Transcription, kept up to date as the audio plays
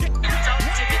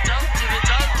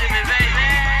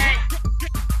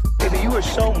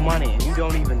so money and you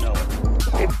don't even know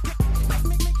it.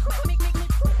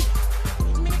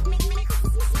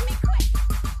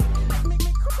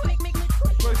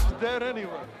 Dead anyway.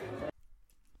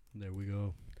 There we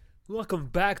go. Welcome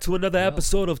back to another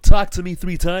episode of Talk to Me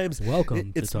 3 Times.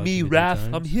 Welcome. It's to Talk me, to Me 3 Raph.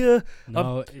 Times. I'm here.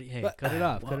 No, hey, cut it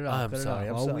off. Cut it off. I'm cut it sorry.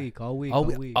 off. I'm all sorry. week. All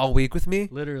week. All week with me.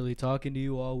 Literally talking to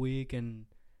you all week, and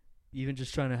even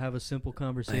just trying to have a simple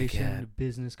conversation, a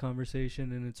business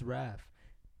conversation, and it's Raph.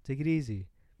 Take it easy.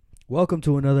 Welcome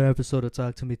to another episode of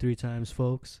Talk to Me 3 Times,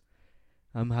 folks.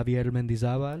 I'm Javier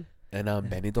Mendizabal. And I'm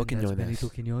Benito Quiñones. Benito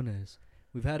Quiñones.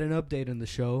 We've had an update on the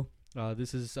show.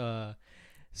 This is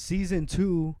Season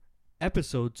 2,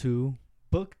 Episode 2,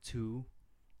 Book 2,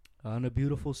 on a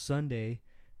beautiful Sunday.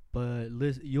 But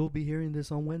you'll be hearing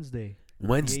this on Wednesday.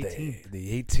 Wednesday,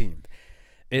 the 18th.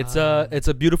 It's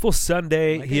a beautiful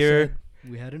Sunday like here. I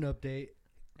said, we had an update,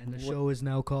 and the show is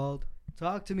now called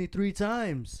Talk to Me 3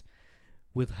 Times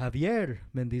with Javier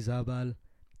Mendizabal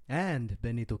and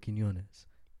Benito Quiñones.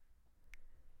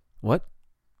 What?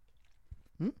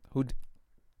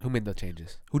 Who made the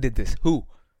changes? Who did this? Who?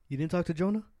 You didn't talk to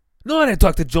Jonah? No, I didn't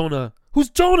talk to Jonah.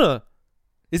 Who's Jonah?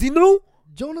 Is he new?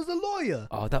 Jonah's the lawyer.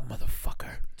 Oh, that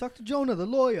motherfucker. Talk to Jonah, the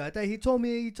lawyer. I thought he told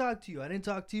me he talked to you. I didn't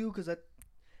talk to you because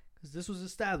this was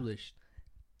established.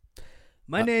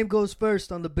 My name goes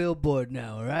first on the billboard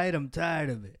now, all right? I'm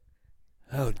tired of it.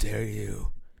 How dare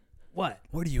you? What?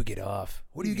 Where do you get off?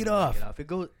 Where do you get off?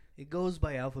 It goes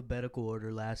by alphabetical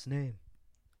order, last name.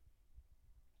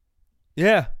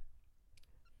 Yeah.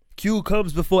 Q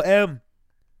comes before M.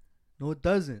 No, it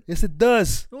doesn't. Yes, it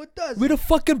does. No, it doesn't. Read a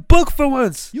fucking book for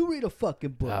once. You read a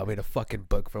fucking book. Read a fucking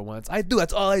book for once. I do.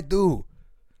 That's all I do.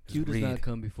 Q does read. not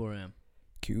come before M.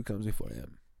 Q comes before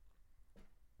M.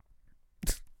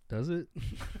 Does it?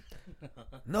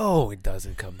 No, it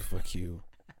doesn't come before Q.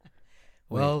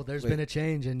 Well, there's been a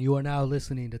change, and you are now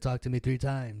listening to Talk to Me 3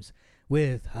 Times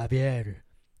with Javier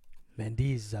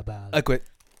Mendizabal. I quit.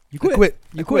 You quit. I quit.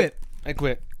 You quit. I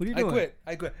quit. What are you I doing? quit.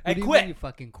 I quit. What I do you quit. mean you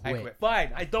fucking I quit? quit.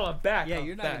 Fine. I don't. I'm back. Yeah, I'm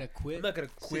you're not back. gonna quit. I'm not gonna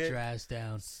quit. Sit your ass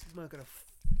down. I'm not gonna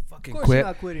fucking Of course quit. you're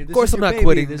not quitting. Of course I'm not baby.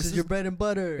 quitting. This is your bread and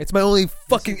butter. It's my only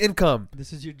fucking income.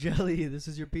 This is your jelly. This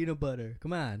is your peanut butter.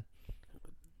 Come on.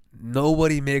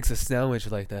 Nobody makes a sandwich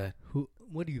like that.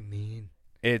 What do you mean?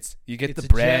 You get It's the a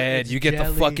bread, it's you get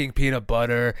jelly. the fucking peanut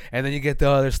butter, and then you get the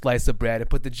other slice of bread and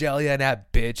put the jelly on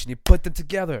that bitch, and you put them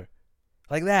together.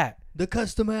 Like that. The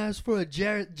customer asked for a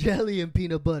jelly and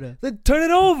peanut butter. Then turn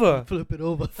it over. Flip it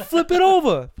over. Flip it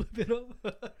over. Flip it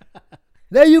over.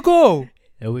 There you go.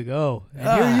 There we go.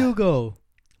 And here you go.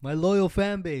 My loyal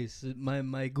fan base. My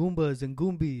Goombas and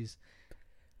Goombis.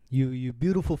 You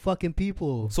beautiful fucking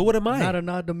people. So what am I? Not a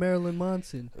nod to Marilyn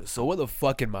Manson. So what the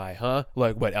fuck am I, huh?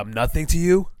 Like what? I'm nothing to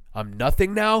you? I'm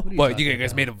nothing now? What are you What, you talking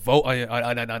guys about? made a vote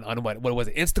on what was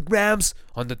it? Instagrams?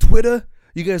 On the Twitter?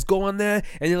 You guys go on there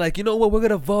and you're like, you know what? We're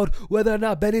gonna vote whether or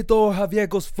not Benito or Javier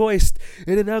goes first,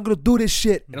 and then I'm gonna do this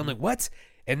shit. And I'm like, what?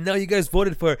 And now you guys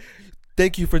voted for.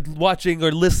 Thank you for watching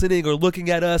or listening or looking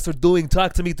at us or doing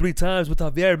Talk to Me 3 Times with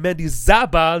Javier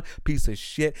Mendizabal, piece of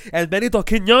shit, and Benito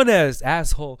Quiñones,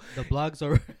 asshole. The blogs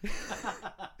are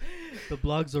the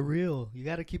blogs are real. You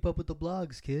got to keep up with the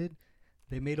blogs, kid.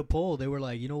 They made a poll. They were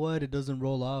like, you know what? It doesn't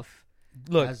roll off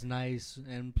as nice.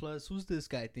 And plus, who's this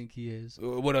guy think he is?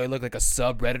 What do I look like, a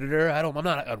subredditor? I'm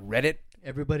not on Reddit.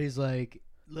 Everybody's like,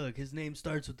 look, his name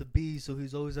starts with the B, so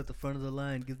he's always at the front of the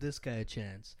line. Give this guy a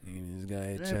chance. This guy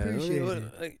And I appreciate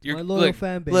it. You're, My loyal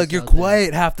fan base. Look, you're out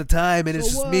quiet half the time, and So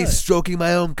it's just me what? stroking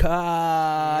my own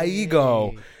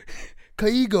ego.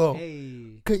 Ego.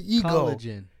 Hey, Ego.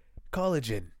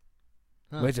 collagen.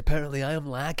 Huh. Which apparently I am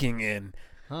lacking in.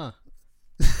 Huh.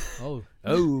 Oh.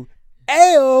 Oh.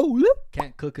 Ayo.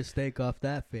 Can't cook a steak off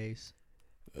that face.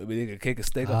 We could kick a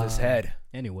stick off his head.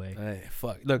 Anyway. Hey,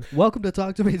 fuck. Look. Welcome to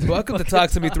Talk to Me. Welcome to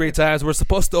Talk to Me 3 Times. We're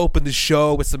supposed to open the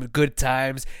show with some good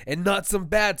times and not some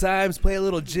bad times. Play a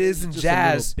little jizz and Just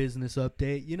jazz. A little business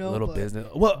update, you know. A little but business.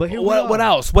 What? but here we What are.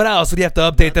 else? What else would you have to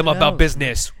update them Nothing about else.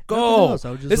 business? Nothing Go. else.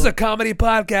 I was just This is a comedy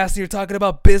podcast, and you're talking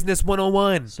about business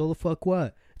 101. So the fuck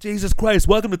what? Jesus Christ!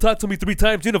 Welcome to Talk to Me 3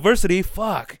 Times University.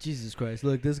 Fuck. Jesus Christ!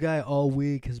 Look, this guy all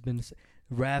week has been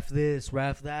Raph this,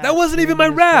 Raph that. That wasn't even my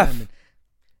this, Raph. that,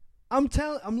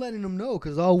 and I'm letting him know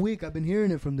because all week I've been hearing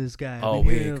it from this guy. I've All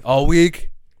been hearing week. it All week.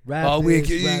 Raph all week.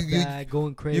 this, You- Raph you- that,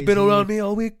 going crazy. You've been around me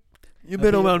all week. You've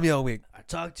been been- around me all week. I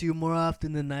talk to you more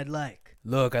often than I'd like.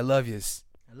 Look, I love you.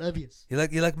 I love you. You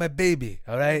like my baby,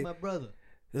 all You're right? my brother.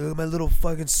 You're my little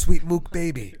fucking sweet mook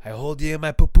baby. I hold you in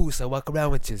my papoose. I walk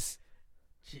around with you.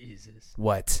 Jesus.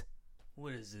 What?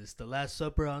 What is this? The Last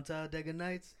Supper on Talladega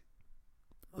Nights?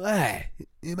 Why?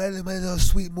 You're my little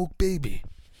sweet mook baby.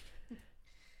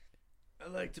 I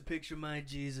like to picture my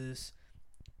Jesus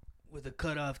with a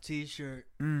cut-off T-shirt,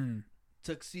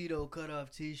 tuxedo cut-off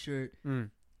T-shirt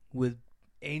with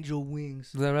angel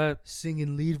wings. Is that right?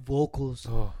 Singing lead vocals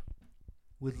Oh.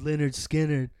 with Leonard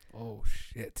Skinner. Oh,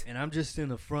 shit. And I'm just in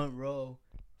the front row,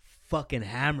 fucking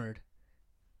hammered,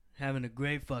 having a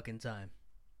great fucking time.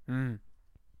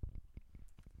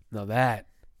 Now that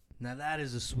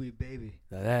is a sweet baby.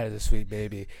 Now that is a sweet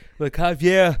baby. Look,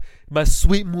 Javier, my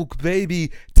sweet mook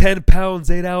baby, 10 pounds,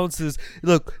 8 ounces.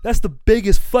 Look, that's the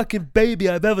biggest fucking baby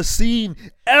I've ever seen,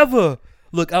 ever.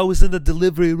 Look, I was in the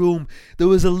delivery room. There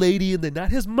was a lady in there, not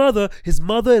his mother. His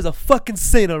mother is a fucking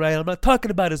saint, all right? I'm not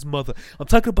talking about his mother. I'm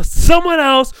talking about someone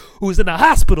else who's in the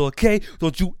hospital, okay?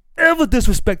 Don't you ever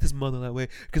disrespect his mother that way,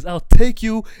 because I'll take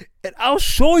you and I'll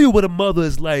show you what a mother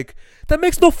is like. That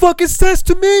makes no fucking sense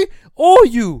to me or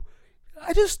you.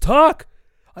 I just talk.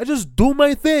 I just do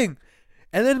my thing.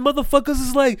 And then motherfuckers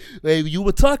is like, hey, you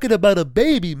were talking about a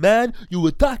baby, man. You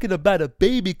were talking about a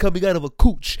baby coming out of a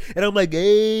cooch. And I'm like,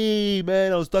 hey,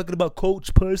 man, I was talking about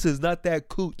coach purses, not that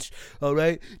cooch. All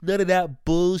right? None of that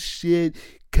bullshit,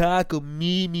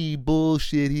 cockamamie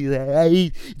bullshit. He's like,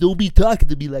 hey, don't be talking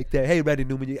to me like that. Hey, Randy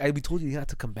Newman, we told you not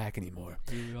to come back anymore.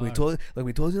 We told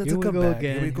you not to come back.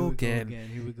 Here we go again.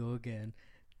 Here we go again.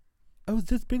 I was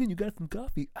just bringing you guys some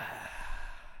coffee.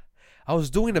 I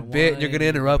was doing a bit, and you're going to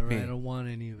interrupt me. I don't want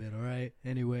any of it, all right?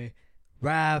 Anyway,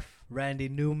 Raph, Randy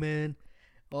Newman,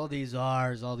 all these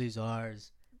R's.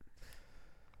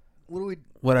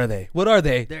 What are they?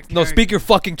 No, speak your characters.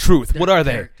 fucking truth. What are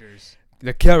they?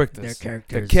 They're characters.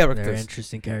 They're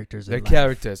interesting characters. They're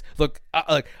characters. Look,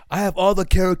 I have all the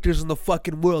characters in the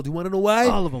fucking world. You want to know why?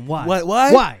 All of them. Why?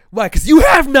 Why? Because you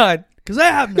have none. Because I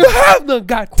have none. You have none,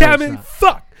 God damn it. Not.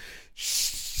 Fuck.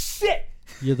 Shit.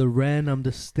 You're the Ren, I'm the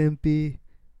Stimpy,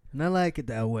 and I like it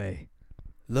that way.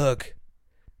 Look,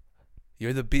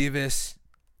 you're the Beavis,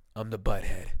 I'm the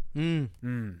Butthead.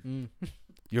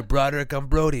 You're Broderick, I'm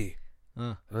Brody.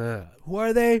 Who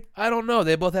are they? I don't know.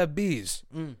 They both have B's.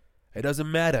 It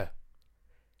doesn't matter.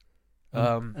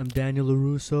 I'm Daniel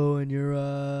LaRusso, and you're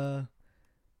that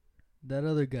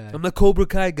other guy. I'm the Cobra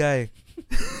Kai guy.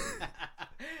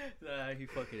 He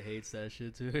fucking hates that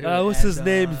shit too. What's his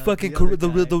name? Fucking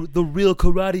the real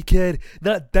Karate Kid,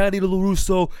 not Daniel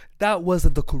LaRusso. That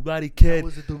wasn't the Karate Kid. That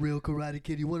wasn't the real Karate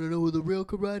Kid. You want to know who the real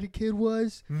Karate Kid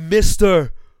was?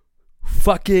 Mr.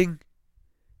 fucking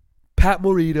Pat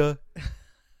Morita,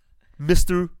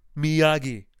 Mr.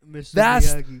 Miyagi.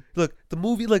 Miyagi. Look, the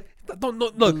movie. Look, don't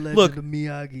look. The Legend Look, of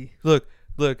Miyagi. Look.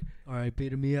 R.I.P.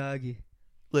 to Miyagi.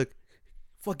 Look,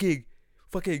 fucking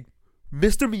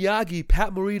Mr. Miyagi,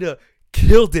 Pat Morita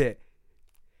killed it.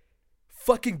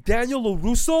 Fucking Daniel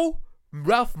LaRusso,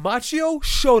 Ralph Macchio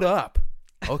showed up.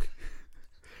 Okay.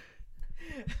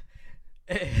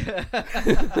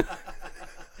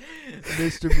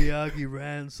 Mr. Miyagi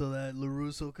ran so that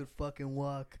LaRusso could fucking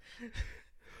walk.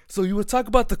 So you were talking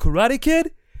about the Karate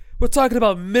Kid? We're talking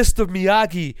about Mr.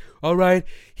 Miyagi, all right?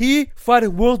 He fought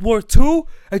in World War II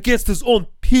against his own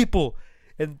people.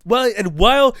 And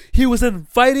while he was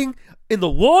fighting in the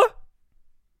war,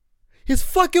 his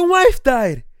fucking wife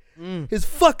died. His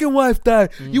fucking wife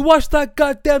died. You watched that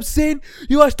goddamn scene?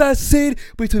 You watched that scene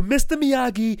between Mr.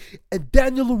 Miyagi and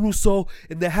Daniel LaRusso,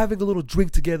 and they're having a little drink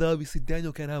together. Obviously,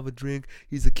 Daniel can't have a drink.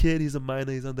 He's a kid. He's a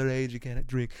minor. He's underage. He can't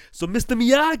drink. So Mr.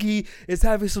 Miyagi is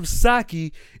having some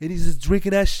sake, and he's just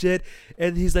drinking that shit.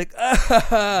 And he's like,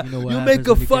 you make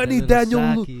a funny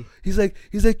Daniel. He's like,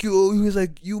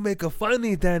 you make a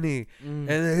funny Danny.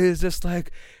 And he's just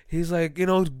like,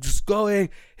 just going.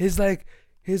 He's like,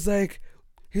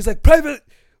 Private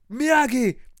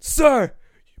Miyagi, sir,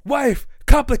 wife,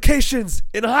 complications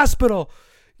in a hospital.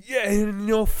 Yeah,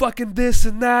 and fucking this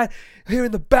and that.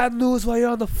 Hearing the bad news while you're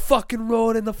on the fucking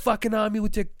road in the fucking army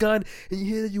with your gun, and you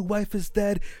hear that your wife is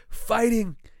dead,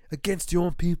 fighting against your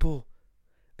own people.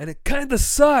 And it kind of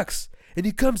sucks. And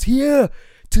he comes here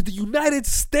to the United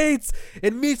States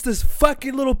and meets this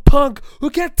fucking little punk who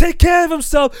can't take care of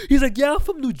himself. He's like, yeah, I'm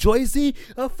from New Jersey.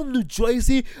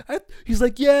 He's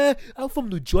like, yeah, I'm from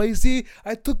New Jersey.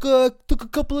 I took a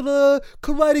couple of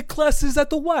karate classes at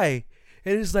the Y.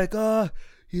 And he's like, I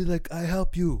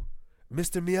help you,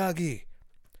 Mr. Miyagi.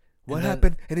 What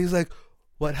happened? And he's like,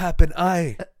 what happened?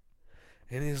 And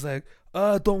he's like,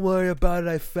 don't worry about it.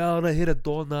 I fell and I hit a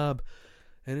doorknob.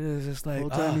 And it's just like the whole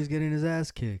time he's getting his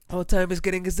ass kicked.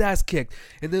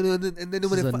 And then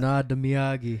this is a nod to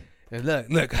Miyagi. And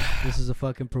look. This is a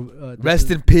fucking rest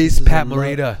in peace, Pat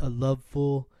Morita. A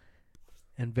loveful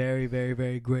and very, very,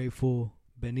 very grateful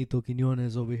Benito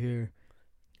Quinones over here.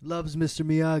 Loves Mr.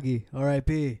 Miyagi.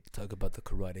 R.I.P. Talk about the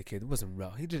Karate Kid. It wasn't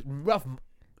Ralph.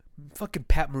 Fucking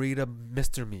Pat Morita,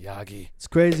 Mr. Miyagi. It's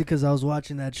crazy because I was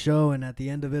watching that show, and at the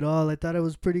end of it all, I thought it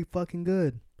was pretty fucking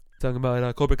good. Talking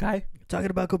about Cobra Kai?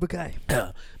 Talking about Cobra Kai.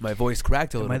 My voice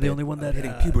cracked a little bit. Am I the only one that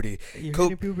hitting puberty? You're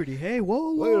hitting puberty. Hey,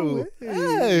 whoa.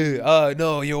 Hey.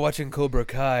 No, you're watching Cobra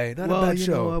Kai. Not a bad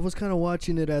show. Know, I was kind of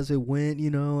watching it as it went. You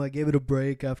know, I gave it a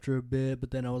break after a bit, but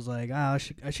then I was like, I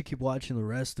should keep watching the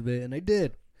rest of it, and I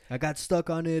did. I got stuck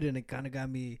on it, and it kind of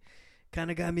got me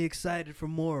excited for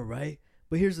more, right?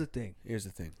 But here's the thing.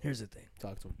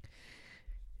 Talk to him.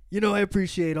 You know, I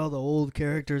appreciate all the old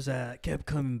characters that kept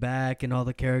coming back and all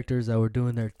the characters that were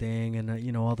doing their thing and,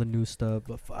 you know, all the new stuff.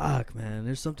 But fuck, man,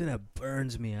 there's something that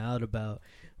burns me out about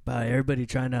everybody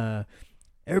trying to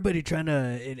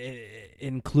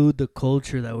include the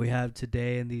culture that we have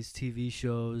today in these TV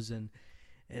shows and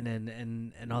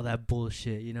all that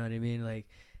bullshit. You know what I mean? Like,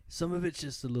 some of it's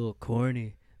just a little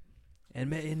corny.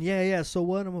 And yeah. So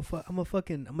what? I'm a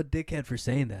dickhead for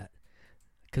saying that.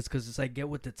 Cause it's like, get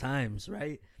with the times,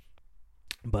 right?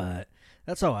 But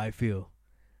that's how I feel.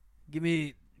 Give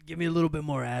me a little bit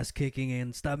more ass kicking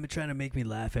and stop me trying to make me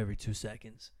laugh every 2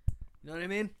 seconds. You know what I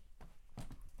mean?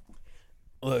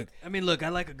 Look, I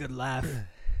like a good laugh.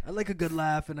 I like a good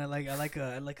laugh, and I like a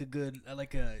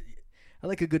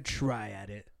good try at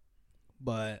it.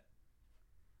 But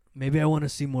maybe I want to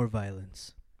see more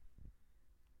violence.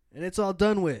 And it's all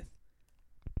done with.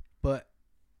 But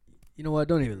you know what?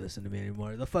 Don't even listen to me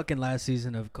anymore. The fucking last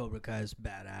season of Cobra Kai is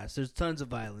badass. There's tons of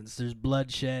violence. There's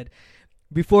bloodshed.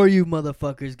 Before you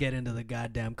motherfuckers get into the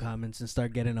goddamn comments and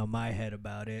start getting on my head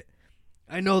about it,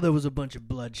 I know there was a bunch of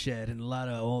bloodshed and a lot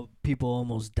of people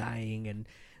almost dying and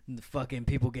fucking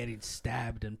people getting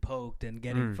stabbed and poked and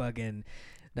getting fucking...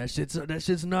 That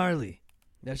shit's gnarly.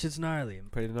 That shit's gnarly.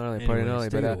 Pretty gnarly.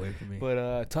 Stay away from me.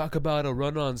 But talk about a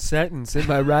run-on sentence,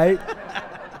 am I right?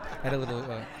 Had a little,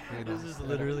 this is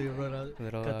literally a run out.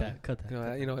 Cut that.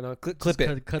 Clip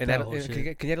it. Cut and that whole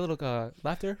shit. Can you add a little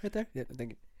laughter right there? Yeah,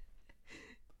 thank you.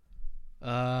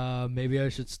 Maybe I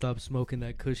should stop smoking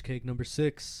that Kush Cake number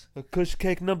 6. A Kush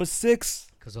Cake number 6.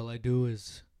 Because all I do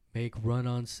is make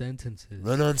run-on sentences.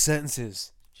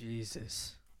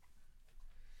 Jesus.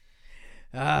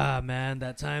 Man,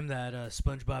 that time that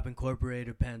SpongeBob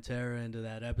incorporated Pantera into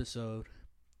that episode,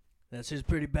 that's just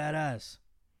pretty badass.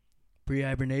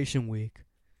 Pre-hibernation week.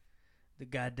 The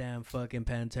goddamn fucking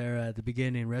Pantera at the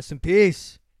beginning. Rest in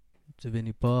peace to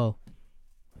Vinnie Paul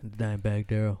and the Dimebag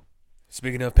Darrell.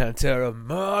 Speaking of Pantera,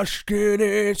 my skin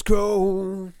is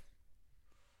cold.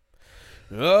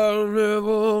 I'll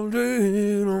never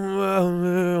bleed on my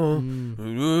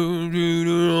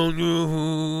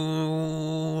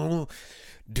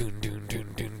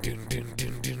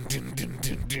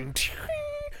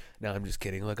No, I'm just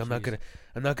kidding. Look, I'm not gonna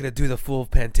do the full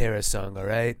Pantera song, all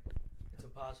right?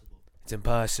 It's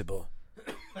impossible.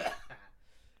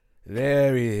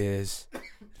 There he is.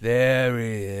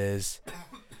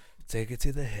 Take it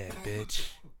to the head,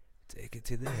 bitch. Take it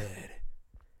to the head.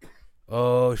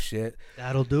 Oh, shit.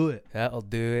 That'll do it. That will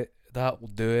do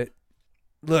it.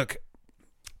 Look,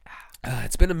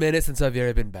 it's been a minute since Javier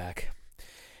had been back.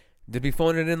 Did we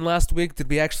phone it in last week? Did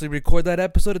we actually record that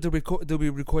episode? Or did we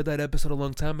record that episode a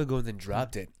long time ago and then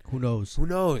dropped it? Who knows?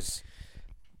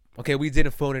 Okay, we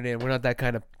didn't phone it in. We're not that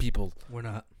kind of people. We're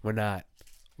not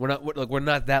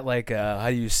that, like, how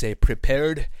do you say,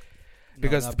 prepared?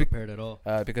 Because not prepared at all.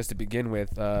 Because to begin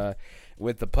with the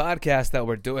podcast that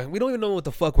we're doing, we don't even know what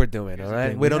the fuck we're doing, all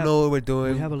right? We don't know what we're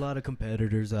doing. We have a lot of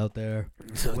competitors out there,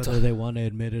 whether they want to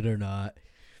admit it or not.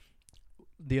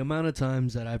 The amount of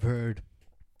times that I've heard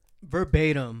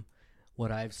verbatim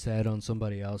what I've said on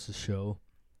somebody else's show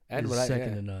is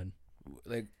second to none.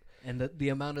 Like, and the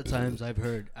amount of times I've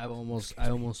heard, I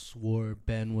almost swore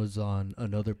Ben was on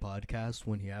another podcast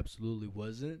when he absolutely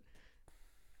wasn't,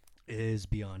 is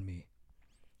beyond me.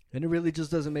 And it really just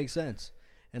doesn't make sense.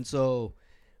 And so,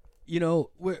 you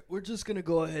know, we're just gonna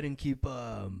go ahead and keep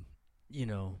pissing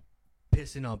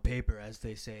on paper, as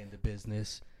they say in the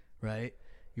business, right?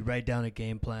 You write down a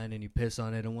game plan and you piss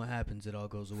on it, and what happens? It all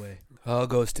goes away. All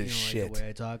goes to you don't shit. Like the way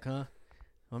I talk, huh?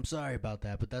 I'm sorry about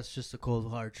that, but that's just the cold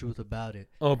hard truth about it.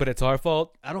 Oh, but it's our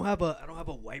fault. I don't have a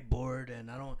whiteboard, and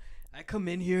I come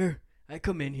in here,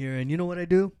 and you know what I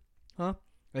do? Huh?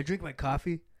 I drink my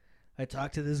coffee. I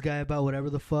talk to this guy about whatever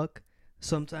the fuck.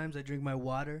 Sometimes I drink my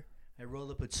water. I roll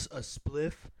up a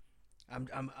spliff.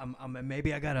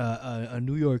 Maybe I got a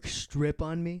New York strip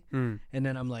on me, and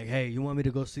then I'm like, hey, you want me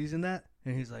to go season that?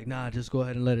 And he's like, nah, just go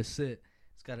ahead and let it sit.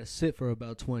 It's got to sit for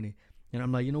about 20. And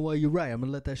I'm like, you know what? You're right. I'm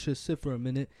going to let that shit sit for a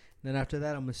minute. And then after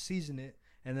that, I'm going to season it.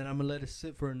 And then I'm going to let it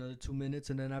sit for another 2 minutes.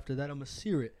 And then after that, I'm going to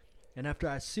sear it. And after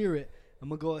I sear it, I'm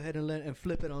going to go ahead and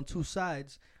flip it on two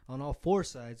sides on all 4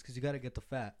 sides because you got to get the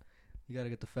fat. You got to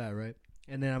get the fat, right?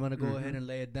 And then I'm going to go ahead and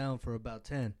lay it down for about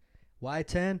 10. Why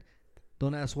 10?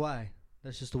 Don't ask why.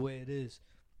 That's just the way it is.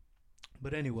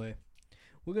 But anyway,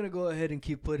 we're going to go ahead and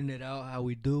keep putting it out how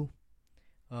we do.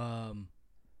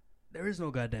 There is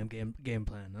no goddamn game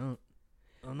plan. I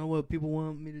don't know what people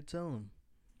want me to tell them.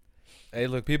 Hey,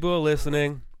 look, people are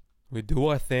listening. We do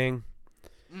our thing.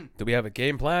 Do we have a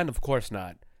game plan? Of course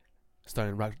not.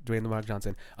 Starting Dwayne The Rock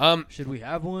Johnson. Should we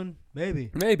have one?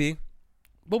 Maybe.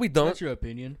 But we don't. That's your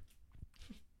opinion.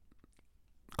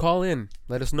 Call in.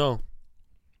 Let us know.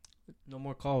 No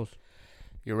more calls.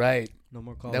 You're right. No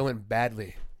more calls. That went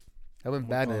badly.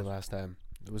 Last time.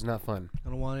 It was not fun. I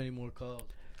don't want any more calls.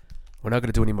 We're not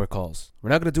going to do any more calls.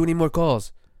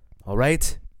 All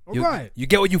right? Right. You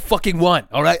get what you fucking want.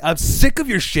 All right? I'm sick of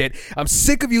your shit. I'm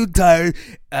sick of you tired.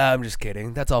 I'm just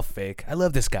kidding. That's all fake. I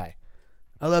love this guy.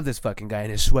 I love this fucking guy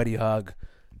and his sweaty hog.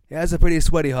 He has a pretty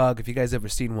sweaty hog if you guys ever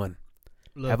seen one.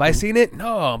 Look, have I seen it?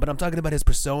 No, but I'm talking about his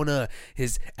persona,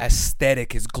 his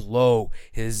aesthetic, his glow,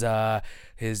 his schwanz.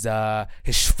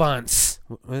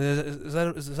 Is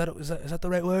that the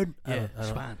right word? Yeah,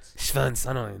 schwanz. Schwanz.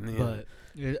 I don't know.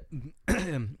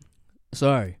 But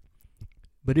sorry,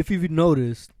 but if you've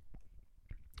noticed,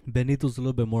 Benito's a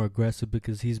little bit more aggressive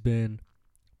because he's been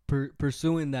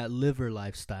pursuing that liver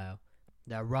lifestyle,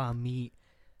 that raw meat,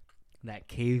 that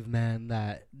caveman.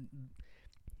 That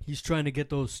he's trying to get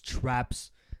those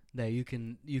traps that you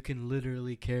can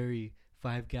literally carry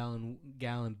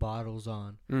 5-gallon bottles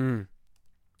on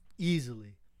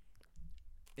easily,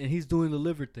 and he's doing the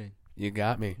liver thing. You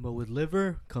got me. But with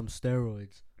liver comes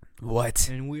steroids. What?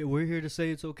 And we're here to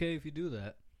say it's okay if you do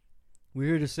that. We're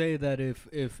here to say that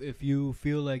if you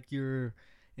feel like you're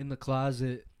in the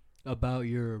closet about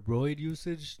your roid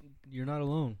usage, you're not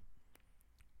alone.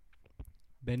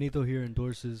 Benito here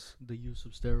endorses the use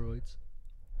of steroids.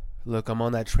 Look, I'm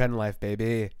on that trend life,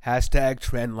 baby. Hashtag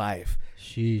trend life.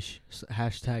 Sheesh.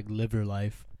 Hashtag liver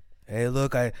life. Hey,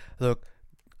 look, I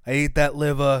eat that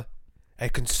liver. I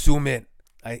consume it.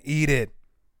 I eat it.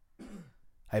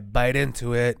 I bite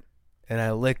into it, and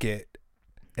I lick it,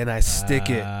 and I stick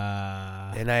it,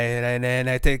 and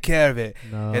I take care of it.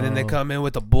 No. And then they come in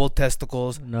with the bull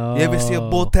testicles. No. You ever see a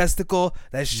bull testicle?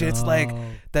 That shit's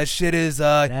that shit is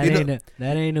that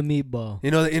ain't a meatball.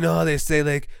 You know how they say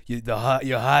like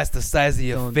your heart's the size of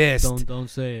your fist. Don't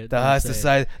say it. The heart's the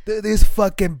size. These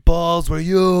fucking balls were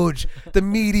huge. The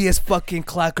meatiest fucking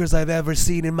clackers I've ever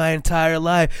seen in my entire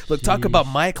life. Look, talk about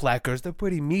my clackers. They're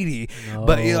pretty meaty. No,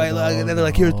 but they're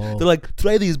like here. They're like,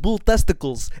 try these bull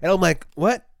testicles, and I'm like,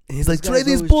 what? And he's like, try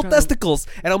these bull testicles,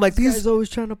 and I'm like, this guy's always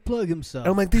trying to plug himself.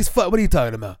 And I'm like, what are you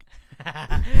talking about?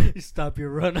 Stop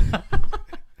your run.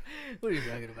 What are you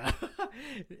talking about?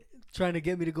 Trying to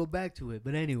get me to go back to it.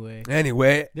 But anyway,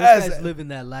 this guy's living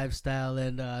that lifestyle,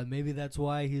 and maybe that's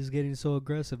why he's getting so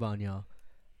aggressive on y'all.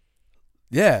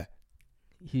 Yeah,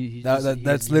 he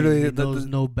literally knows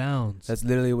no bounds. That's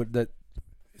literally what that.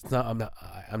 It's not.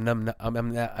 I'm not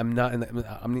in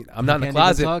the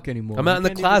closet. Talk anymore. I'm not in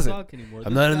the closet.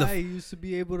 I'm not in the. He used to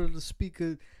be able to speak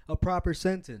a proper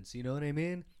sentence. You know what I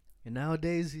mean? And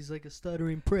nowadays, he's like a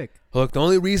stuttering prick. Look, the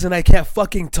only reason I can't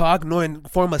fucking talk nor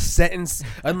form a sentence,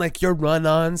 unlike your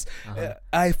run-ons,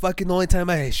 the only time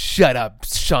I shut up,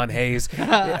 Sean Hayes,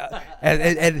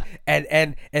 and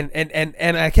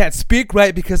I can't speak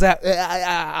right because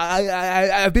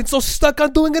I've been so stuck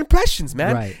on doing impressions,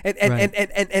 man. Right. And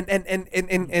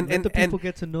let the people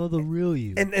get to know the real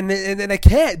you. And I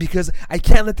can't because I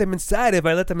can't let them inside. If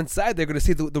I let them inside, they're gonna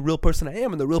see the real person I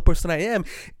am, and the real person I am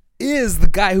is the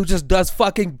guy who just does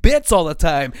fucking bits all the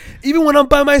time. Even when I'm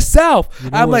by myself,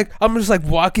 I'm just like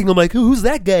walking. I'm like, who's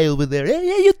that guy over there? Hey,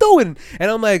 how you doing? And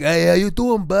I'm like, hey, how you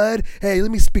doing, bud? Hey, let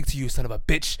me speak to you, son of a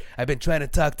bitch. I've been trying to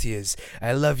talk to yous.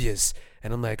 I love yous.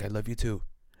 And I'm like, I love you too.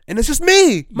 And it's just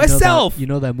me, myself. You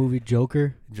know that movie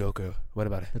Joker? Joker. What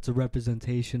about it? That's a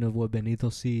representation of what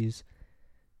Benito sees.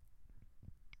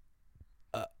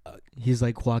 He's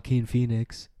like Joaquin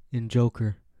Phoenix in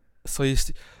Joker. So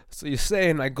you're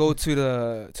saying I go to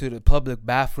the public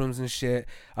bathrooms and shit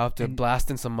after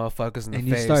blasting some motherfuckers in the face, and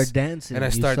you start dancing, and I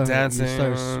start dancing,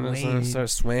 you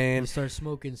start swaying, you start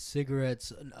smoking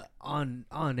cigarettes on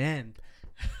end.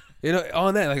 You know,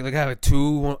 on that, like I have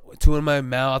two in my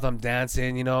mouth. I'm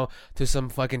dancing, you know, to some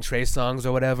fucking Trey songs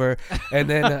or whatever, and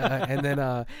then and then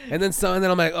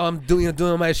I'm like, oh, I'm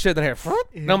doing my shit. Then I hear,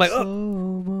 and I'm like,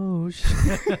 oh.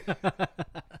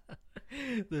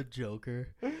 The Joker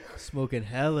smoking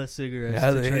hella cigarettes.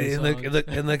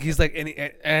 And look, he's like,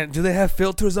 and do they have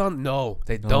filters on? No,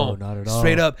 they don't. Not at all.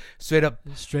 Straight up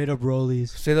rollies.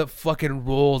 Straight up fucking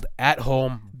rolled at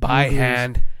home by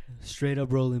hand. Straight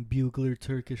up rolling Bugler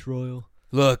Turkish Royal.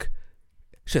 Look,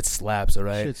 shit slaps, all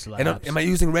right? Shit slaps. And am I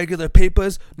using regular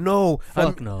papers? No.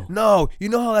 No. No. You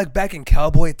know how like back in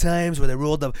cowboy times where they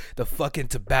rolled the fucking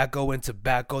tobacco and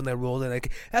they rolled it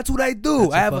like that's what I do.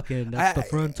 That's the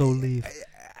fronto leaf.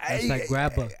 That's that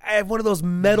grabber. I have one of those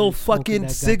metal You're smoking fucking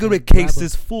that cigarette goddamn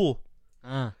cases full.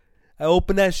 I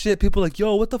open that shit. People are like,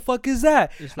 yo, what the fuck is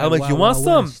that? I'm like, you want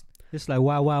some? West. It's like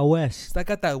Wild Wild West. I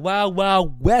got that Wild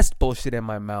Wild West bullshit in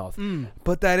my mouth.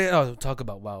 Put that in. Oh, talk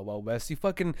about Wild Wild West. You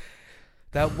fucking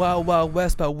that Wild Wild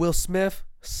West by Will Smith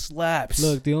slaps.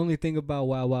 Look, the only thing about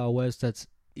Wild Wild West that's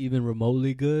even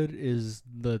remotely good is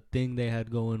the thing they had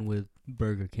going with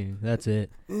Burger King. That's it.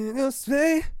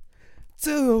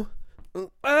 To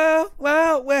Wild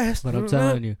Wild West. But I'm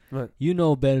telling you, What? you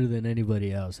know better than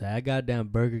anybody else. That goddamn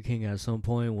Burger King at some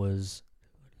point was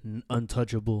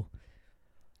untouchable.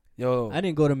 Yo, I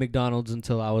didn't go to McDonald's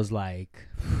until I was like,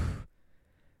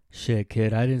 shit,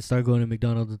 kid. I didn't start going to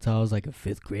McDonald's until I was like in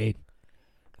 5th grade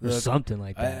or Look, something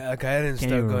like that. I didn't Can't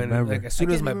start even going remember. like as soon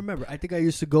I as can't my even remember. I think I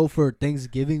used to go for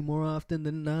Thanksgiving more often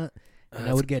than not, and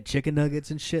I would get chicken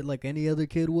nuggets and shit like any other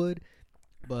kid would.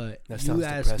 But That sounds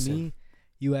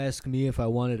you ask me if I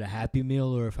wanted a Happy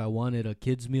Meal or if I wanted a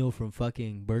kids meal from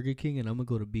fucking Burger King, and I'm gonna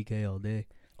go to BK all day.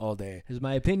 all day. Is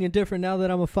my opinion different now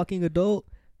that I'm a fucking adult?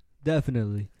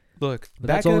 Definitely. Look, But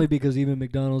that's only because even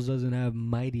McDonald's doesn't have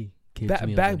mighty kids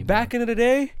meals anymore. back in the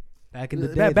day. Back in the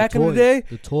day,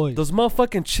 the toys. Those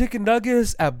motherfucking chicken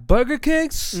nuggets at Burger King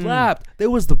slapped. They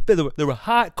were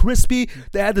hot, crispy.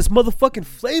 They had this motherfucking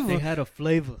flavor. They had a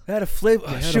flavor.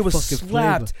 Shit was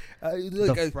slapped.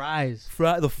 The fries.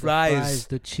 The fries.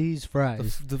 The cheese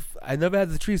fries. I never had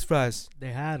the cheese fries.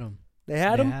 They had them. They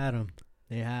had them.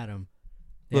 They had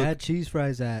Look. cheese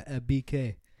fries at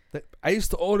BK. I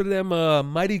used to order them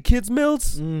Mighty Kids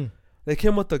meals. They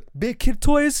came with the big kid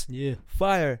toys. Yeah.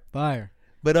 Fire.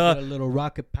 But Got a little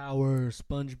Rocket Power,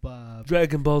 SpongeBob,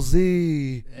 Dragon Ball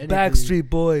Z, anything. Backstreet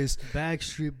Boys.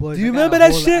 Do you remember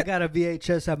that shit? I got a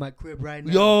VHS at my crib right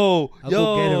now. I'll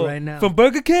go get it right now. From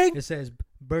Burger King? It says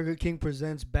Burger King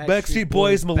presents Backstreet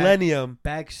Boys Millennium.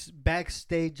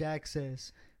 Backstage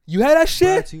access. You had that Brought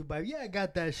shit? to you by, I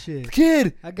got that shit.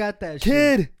 Kid. I got that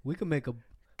Kid. shit. We can make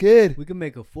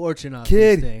a fortune off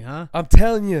Kid. this thing, huh? I'm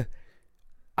telling you.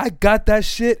 I got that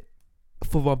shit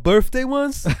for my birthday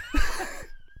once.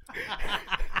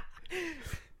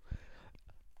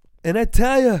 And I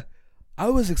tell you, I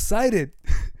was excited.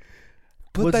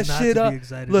 Put What's that not shit to up. be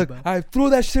excited Look, about? I threw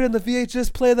that shit in the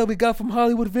VHS player that we got from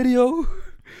Hollywood Video.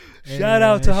 Shout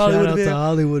out to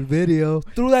Hollywood Video.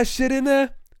 Threw that shit in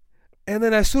there. And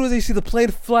then as soon as you see the plane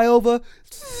fly over,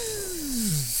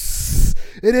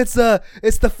 and it's the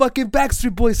fucking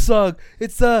Backstreet Boys song.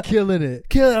 It's Killing it.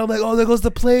 I'm like, oh, there goes the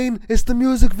plane. It's the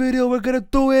music video. We're gonna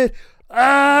do it.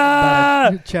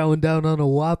 Chowing down on a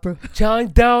Whopper.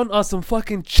 Chowing down on some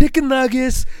fucking chicken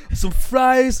nuggets, some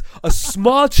fries, a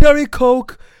small cherry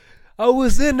Coke. I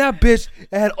was in that bitch.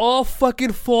 I had all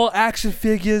fucking fall action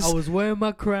figures. I was wearing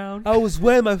my crown. I was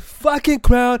wearing my fucking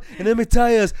crown. And let me tell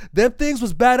you, them things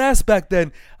was badass back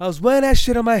then. I was wearing that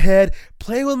shit on my head,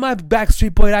 playing with my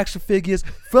Backstreet Boy action figures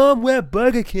from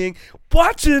Burger King,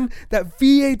 watching that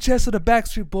VHS of the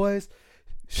Backstreet Boys.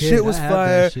 Kid, shit was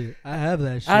fire. I have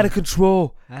that shit. Out of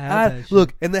control. I have that shit.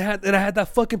 Look, and I had that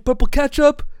fucking purple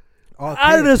ketchup. Okay.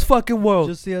 Out of this fucking world.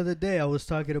 Just the other day, I was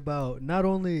talking about not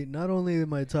only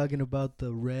am I talking about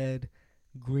the red,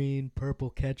 green, purple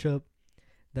ketchup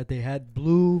that they had,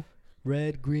 blue,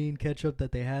 red, green ketchup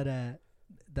that they had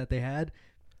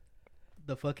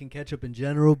the fucking ketchup in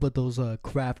general, but those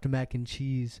Kraft mac and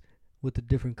cheese with the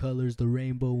different colors, the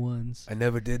rainbow ones. I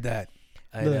never did that.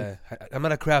 I'm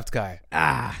not a Kraft guy. You're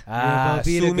a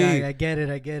Velveeta me. guy. I get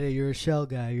it. You're a shell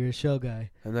guy.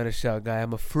 I'm not a shell guy.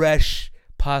 I'm a fresh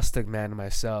pasta man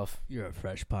myself. You're a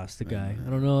fresh pasta guy. I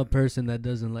don't know a person that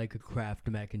doesn't like a Kraft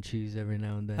mac and cheese every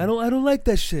now and then. I don't like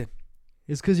that shit.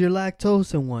 It's because you're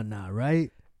lactose and whatnot,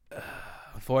 right?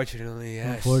 Unfortunately,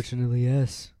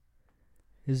 yes.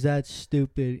 Is that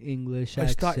stupid English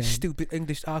accent? I thought stupid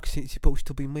English accent supposed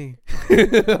to be me.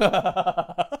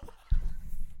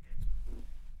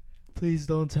 Please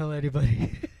don't tell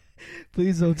anybody.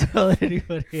 Please don't tell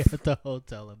anybody at the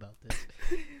hotel about this.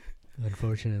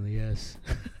 Unfortunately, yes.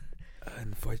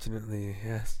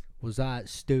 Was that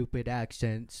stupid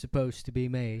accent supposed to be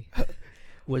me?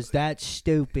 Was that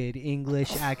stupid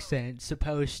English accent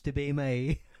supposed to be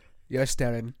me? Yes,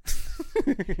 Darren.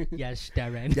 Yes,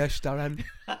 Darren.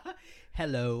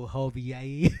 Hello,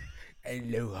 Javier.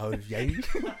 Hello, Javier.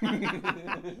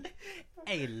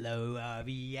 Hello,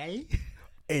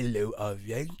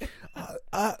 Javier.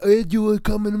 I heard you were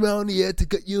coming around here to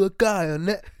get you a guy on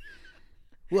that.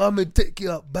 Well, I'm gonna take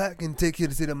you out back and take you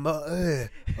to the mountain.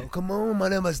 Oh, come on, my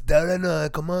name is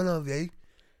Darren. Come on, Javier.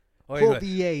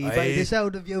 Javier, by the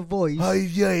sound of your voice.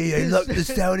 Javier, I love the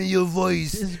sound of your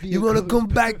voice. You wanna come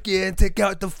back here and take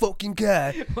out the fucking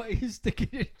car? Why are you sticking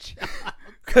your job?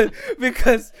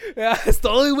 Because it's the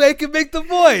only way I can make the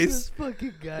voice. This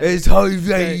fucking guy. It's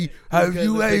Javier. Have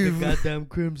you like a ever? goddamn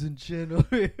crimson chin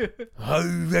over here.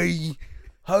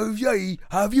 Javier,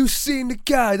 have you seen the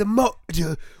guy, the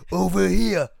motor over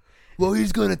here? Well,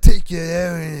 he's gonna take you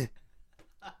there.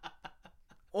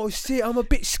 Oh shit, I'm a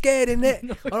bit scared in it.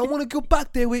 No, I don't want to go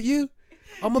back there with you.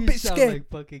 I'm a You bit sound scared. like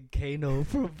fucking Kano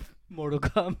from Mortal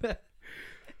Kombat.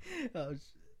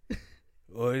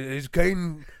 Oh, it's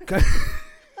Kane.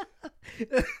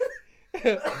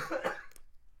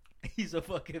 He's a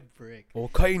fucking prick.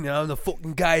 Okay, now I'm the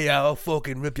fucking guy. I'll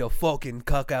fucking rip your fucking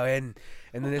cock out and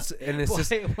then it's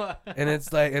just What? and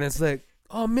it's like,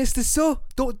 oh, Mr. So,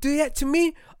 don't do that to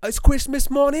me. It's Christmas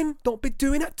morning. Don't be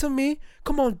doing that to me.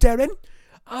 Come on, Darren.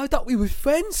 I thought we were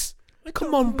friends.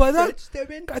 Come on, brother.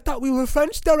 I thought we were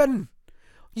friends, Darren.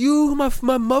 You,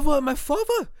 my mother, and my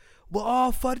father were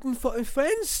all fucking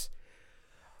friends.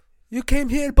 You came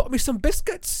here and bought me some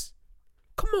biscuits.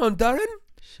 Come on, Darren.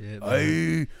 Shit,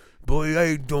 man. Boy,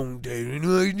 I don't, Darren.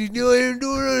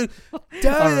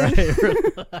 Alright,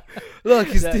 Look,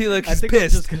 he's I he's think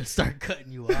pissed. I'm just gonna start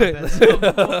cutting you off at some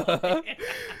point.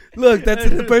 Look, that's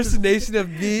an impersonation of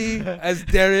me as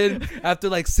Darren after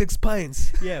like 6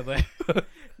 pints. Yeah, but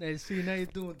now, see, now you're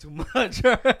doing too much.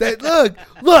 Alright? That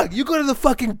look, you go to the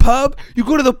fucking pub,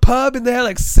 and they have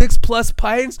like 6+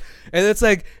 pints, and it's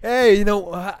like, hey, you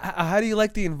know, how do you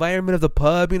like the environment of the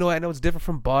pub? You know, I know it's different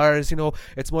from bars, you know,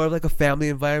 it's more of like a family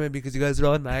environment because you guys are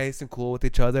all nice and cool with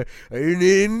each other. No,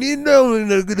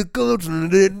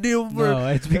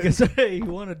 it's because you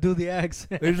want to do the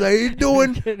accent. It's like you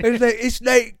doing.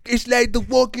 It's like the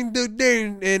walking the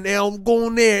thing, and I'm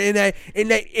going there,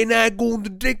 and I go to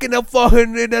drinking the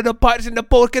fucking the pots and the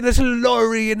pork and the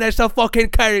lorry, and that's a fucking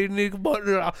curry, and you're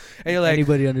like,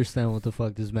 Anybody understand what the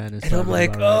fuck this man is? and I'm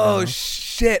like, about right now?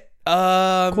 shit.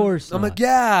 Of course I'm not. like,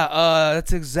 yeah,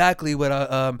 that's exactly what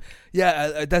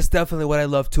that's definitely what I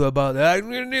love too about that.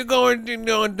 You're going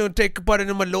to take part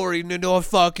in my lorry, no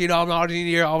fuck, you know, I'm not in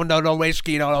here, I'm not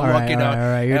risky, I'm All right, walking out. all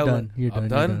right, you're I'm done. You're I'm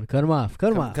done. done? Cut him off.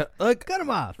 Cut him off. Cut him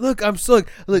off. Look, I'm so look.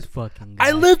 This fucking guy.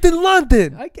 I lived in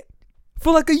London I get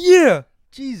for like a year.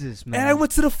 Jesus, man. And I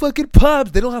went to the fucking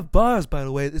pubs. They don't have bars, by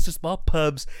the way. It's just small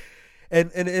pubs. And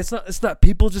it's not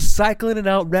people just cycling it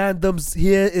out randoms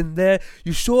here and there.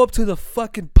 You show up to the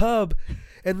fucking pub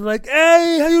and they're like,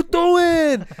 hey, how you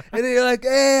doing? And they're like,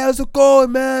 hey, how's it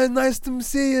going, man? Nice to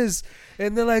see you.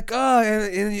 And they're like, oh,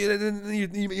 and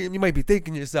you might be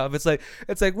thinking to yourself, it's like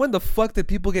when the fuck did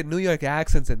people get New York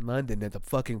accents in London at the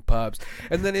fucking pubs?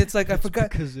 And then it's like I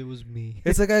forgot because it was me.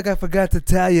 It's like I forgot to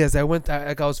tell you, as I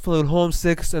was feeling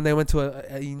homesick, and I went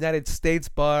to a United States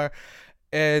bar,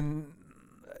 and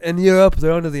in Europe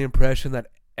they're under the impression that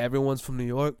everyone's from New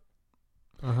York.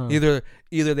 Uh-huh. Either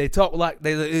they talk like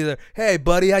they either, hey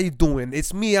buddy, how you doing?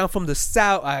 It's me, I'm from the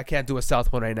South. I can't do a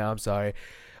South one right now, I'm sorry.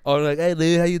 Or like, hey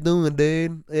dude, how you doing,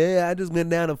 dude? Yeah, I just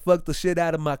went down and fucked the shit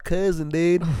out of my cousin,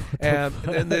 dude. And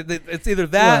it's either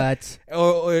that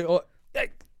or the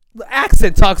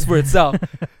accent talks for itself.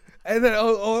 And then they're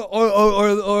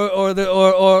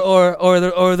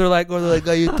like,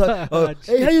 hey, you talk,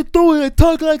 hey, how you doing? I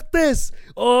talk like this.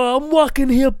 Oh, I'm walking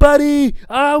here, buddy.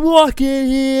 I'm walking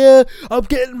here. I'm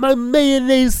getting my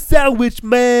mayonnaise sandwich,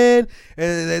 man.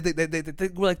 And they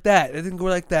go like that. They didn't go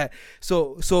like that.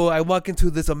 So I walk into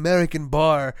this American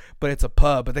bar, but it's a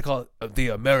pub, but they call it the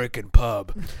American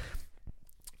pub.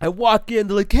 I walk in,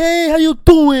 they're like, hey, how you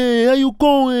doing? How you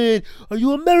going? Are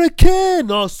you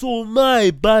American? Oh, so am I,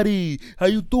 buddy. How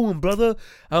you doing, brother?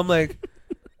 I'm like,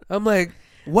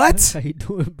 what? How you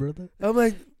doing, brother? I'm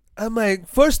like,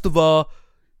 first of all,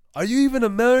 are you even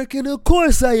American? Of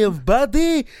course I am,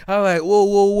 buddy. I'm like,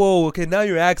 whoa. Okay, now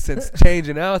your accent's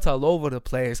changing. Now it's all over the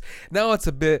place. Now I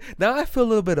feel a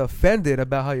little bit offended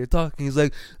about how you're talking. He's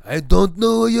like, I don't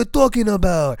know what you're talking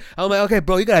about. I'm like, okay,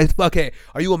 bro,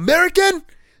 are you American?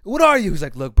 What are you? He's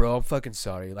like, look, bro, I'm fucking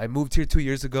sorry. I moved here 2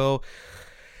 years ago,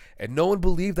 and no one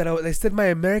believed that they said my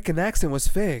American accent was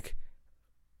fake.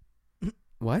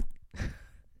 What?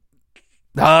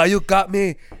 Nah, you got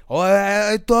me. Oh,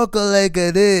 I talk like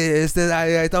this.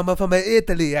 I'm from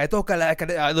Italy. I talk like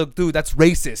this. Look, dude, that's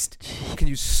racist. Can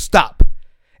you stop?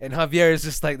 And Javier is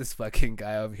just like this fucking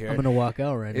guy over here. I'm gonna walk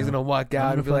out right now. He's gonna walk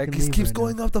out and be like, he keeps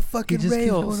going off the fucking rails. Keeps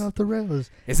going off the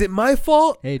rails. Is it my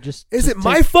fault? Hey, Is it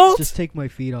my fault? Just take my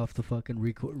feet off the fucking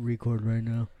record right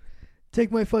now. Take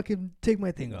my thing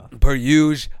off. Per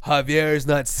usual, Javier is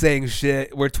not saying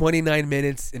shit. We're 29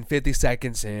 minutes and 50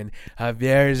 seconds in.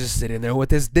 Javier is just sitting there with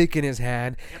his dick in his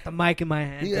hand. I got the mic in my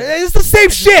hand. Yeah, it's the same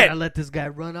shit. I gotta let this guy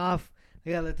run off. I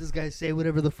gotta let this guy say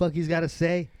whatever the fuck he's gotta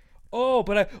say.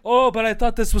 But I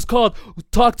thought this was called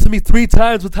Talk to Me 3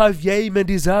 Times with Javier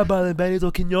Mendizábal and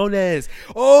Benito Quiñones.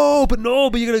 But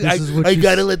you're gonna. I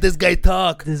gotta let this guy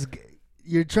talk.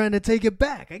 You're trying to take it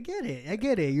back. I get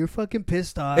it. You're fucking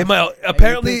pissed off.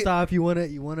 Apparently pissed off. You wanna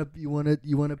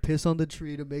piss on the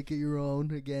tree to make it your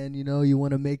own again. You know, you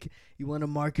wanna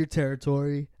mark your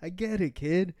territory. I get it,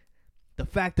 kid. The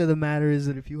fact of the matter is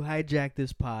that if you hijack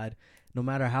this pod, no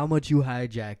matter how much you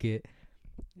hijack it,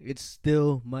 it's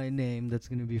still my name that's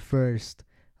gonna be first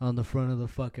on the front of the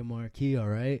fucking marquee. All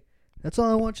right, that's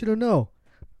all I want you to know.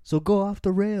 So go off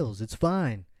the rails. It's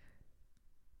fine.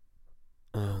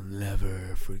 I'll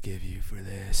never forgive you for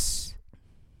this.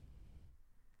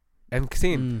 And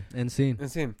scene. And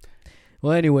scene.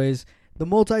 Well, anyways, the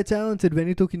multi-talented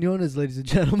Benito Quiñones, ladies and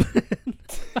gentlemen.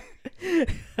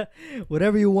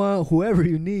 Whatever you want, whoever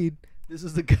you need, this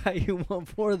is the guy you want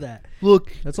for that.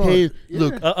 Look, that's all.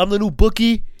 Look, I'm the new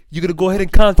bookie. You're going to go ahead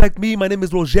and contact me. My name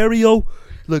is Rogerio.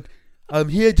 Look, I'm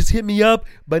here. Just hit me up.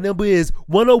 My number is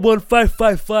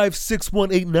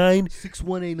 101-555-6189.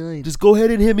 6189. Just go ahead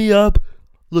and hit me up.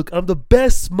 Look, I'm the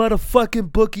best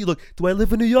motherfucking bookie. Look, do I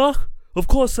live in New York? Of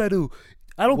course I do.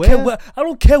 I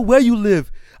don't care where you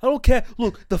live. I don't care.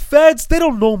 Look, the feds, they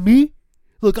don't know me.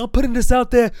 Look, I'm putting this out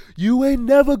there. You ain't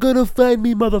never gonna find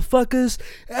me, motherfuckers.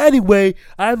 Anyway,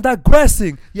 I'm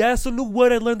digressing. Yeah, that's a new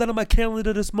word I learned that on my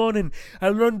calendar this morning. I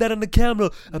learned that on the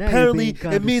camera. Now apparently,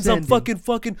 it means I'm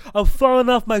I'm falling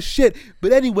off my shit.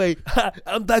 But anyway,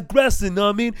 I'm digressing, know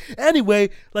what I mean? Anyway,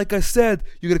 like I said,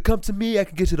 you're gonna come to me, I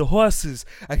can get you the horses.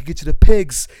 I can get you the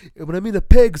pigs. And when I mean the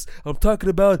pigs, I'm talking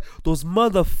about those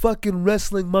motherfucking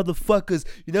wrestling motherfuckers.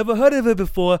 You never heard of it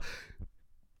before.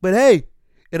 But hey,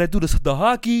 and I do the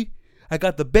hockey. I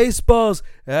got the baseballs.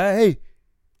 Hey,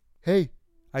 I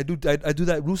do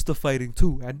that rooster fighting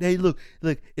too. And hey, look,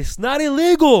 it's not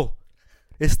illegal.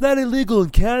 It's not illegal in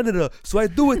Canada, so I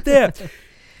do it there.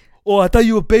 Oh, I thought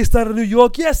you were based out of New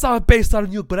York. Yes, I'm based out of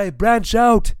New York, but I branch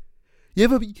out.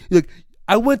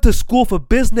 I went to school for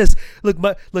business. Look,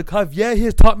 Javier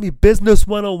here taught me business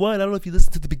 101. I don't know if you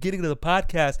listened to the beginning of the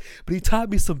podcast, but he taught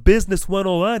me some business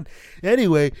 101.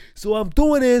 Anyway, so I'm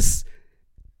doing this.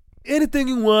 Anything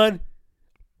you want,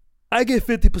 I get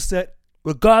 50%,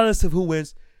 regardless of who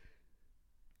wins.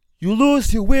 You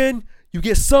lose, you win, you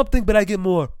get something, but I get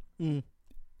more. And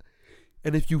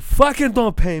if you fucking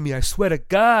don't pay me, I swear to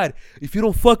God, if you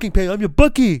don't fucking pay me, I'm your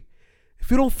bookie.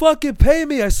 If you don't fucking pay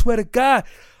me, I swear to God,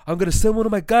 I'm going to send one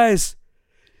of my guys,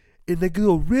 and they do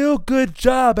a real good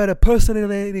job at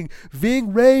impersonating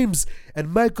Ving Rhames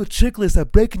and Michael Chiklis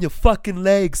at breaking your fucking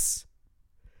legs.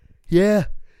 Yeah.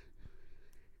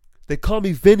 They call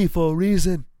me Vinny for a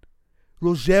reason.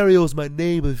 Rogerio's my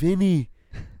name, Vinny.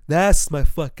 That's my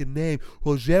fucking name.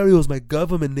 Rogerio's my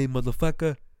government name,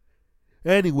 motherfucker.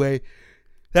 Anyway,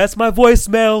 that's my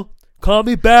voicemail. Call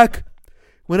me back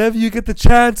whenever you get the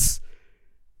chance.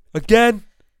 Again,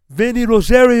 Vinny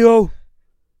Rogerio.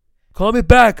 Call me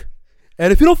back.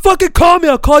 And if you don't fucking call me,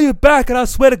 I'll call you back. And I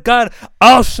swear to God,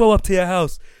 I'll show up to your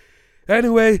house.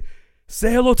 Anyway,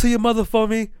 say hello to your mother for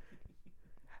me.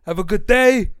 Have a good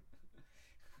day.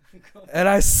 And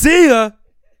I see ya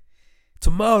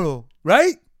tomorrow,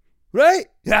 right? Right?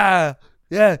 Yeah.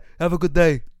 Have a good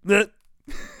day.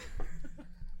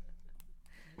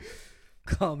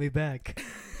 Call me back.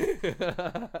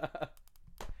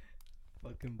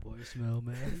 Fucking voicemail,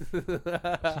 man.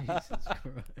 Jesus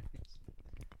Christ.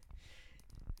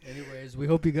 Anyways, we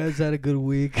hope you guys had a good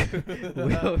week.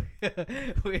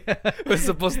 We're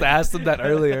supposed to ask them that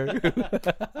earlier.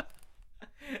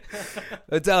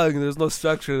 I'm telling you, there's no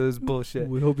structure to this bullshit.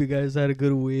 We hope you guys had a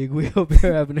good week. We hope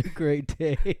you're having a great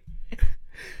day.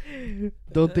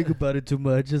 Don't think about it too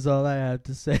much is all I have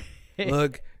to say.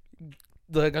 Look,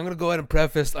 I'm going to go ahead and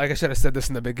preface, like I should have said this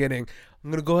in the beginning.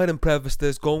 I'm going to go ahead and preface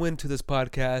this, go into this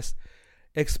podcast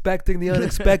expecting the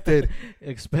unexpected.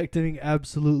 Expecting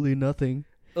absolutely nothing.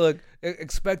 Look,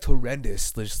 expect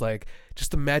horrendous.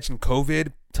 Just imagine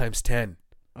COVID times 10.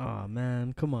 Oh,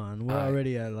 man, come on. We're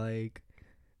already at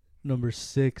number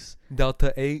 6.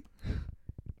 Delta 8.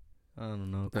 I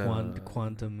don't know.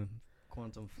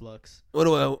 Quantum flux.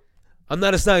 I'm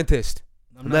not a scientist.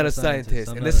 I'm not a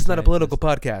scientist. And this is not a political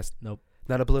podcast. Nope.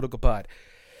 Not a political pod.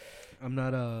 I'm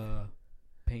not a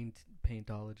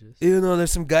paintologist. Even though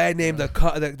there's some guy named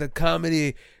the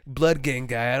comedy Blood Gang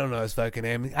guy. I don't know his fucking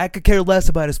name. I could care less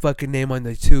about his fucking name on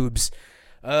the tubes.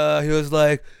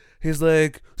 He's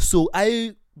like So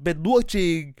I've been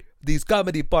watching these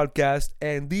comedy podcasts,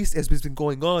 and this has been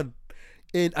going on,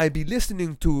 and I've been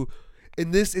listening to,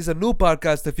 and this is a new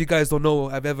podcast. If you guys don't know,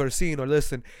 I've ever seen or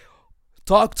listened,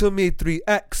 Talk to Me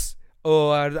 3X.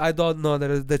 Or I don't know,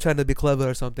 they're trying to be clever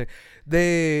or something.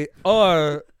 They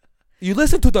are. You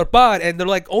listen to their pod and they're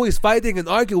like always fighting and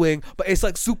arguing, but it's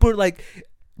like super like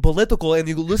political, and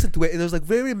you listen to it and there's like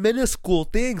very minuscule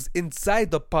things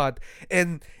inside the pod,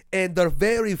 and they're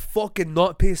very fucking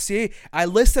not PC. I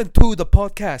listened to the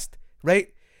podcast,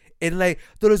 right? And like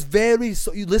there's very,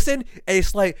 so you listen and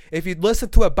it's like if you listen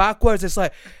to it backwards, it's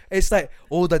like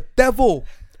oh, the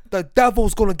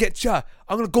devil's gonna get ya.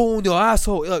 I'm gonna go on your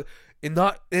asshole. Like, and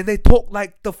they talk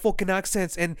like the fucking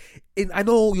accents, and I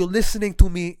know you're listening to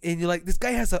me and you're like, this guy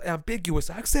has an ambiguous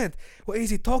accent. What is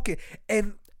he talking?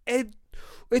 And it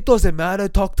doesn't matter.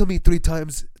 Talk to me 3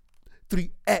 times.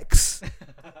 3X.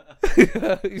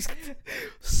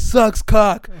 Sucks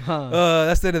cock.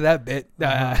 That's the end of that bit.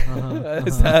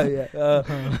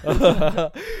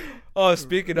 Oh,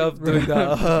 speaking of doing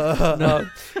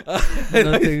that,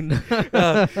 Nothing.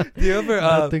 Do you ever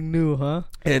Nothing new, huh?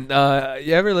 And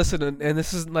you ever listen? And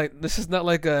this is not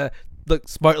like a look,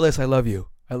 Smartless. I love you.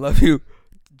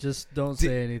 Just don't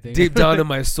say anything. Deep down in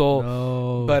my soul.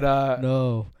 No. But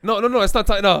no. It's not.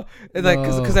 No, it's like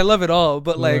because I love it all.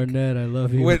 But like, Arnett, I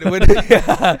love you. when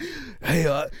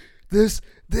hey, this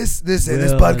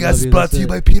podcast is brought to you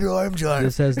by Peter Armjar.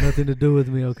 This has nothing to do with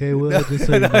me, okay? Will, just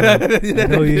so you know. I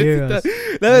know you hear us.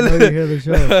 I know you hear the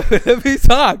show. Let me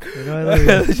talk. You know I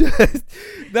love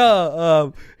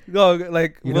you. No,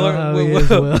 like you know how he is,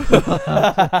 Will.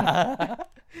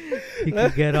 He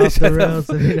can get off the rails.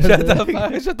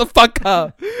 Shut the fuck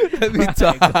up. Let me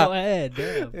talk. Go ahead,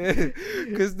 damn.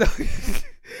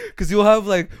 Because you'll have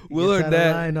like Will or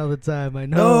Nat line all the time. I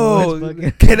know.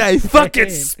 No, can I fucking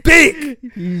speak?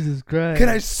 Jesus Christ. Can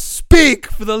I speak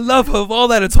for the love of all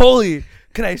that is holy?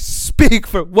 Can I speak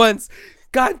for once?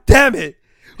 God damn it!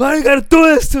 Why do you gotta do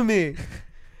this to me?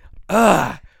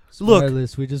 Look,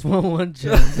 we just want one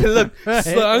chance. Look, right?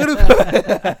 So I'm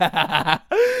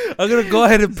gonna go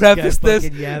ahead and preface this.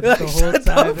 The whole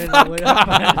time, and when I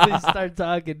finally start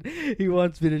talking, he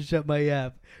wants me to shut my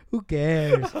yap. Who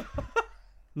cares?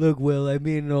 Look, Will, I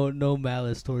mean no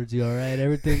malice towards you, all right?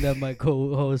 Everything that my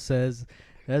co-host says,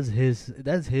 that's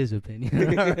his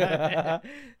opinion. Right?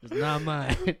 It's not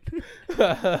mine.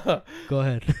 Go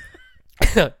ahead.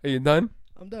 Are you done?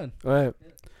 I'm done. All right. Yeah.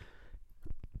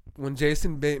 When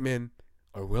Jason Bateman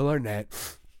or Will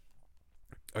Arnett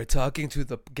are talking to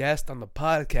the guest on the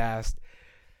podcast,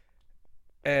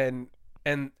 and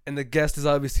the guest is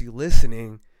obviously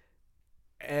listening,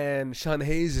 and Sean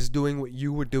Hayes is doing what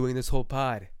you were doing this whole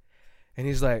pod, and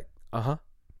he's like,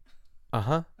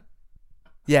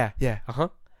 yeah,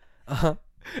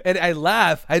 and I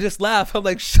just laugh. I'm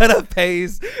like, shut up,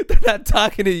 Hayes. They're not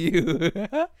talking to you.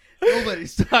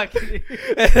 Nobody's talking to you.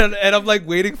 And I'm like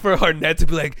waiting for Arnett to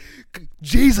be like,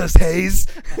 Jesus, Hayes.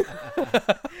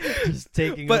 Just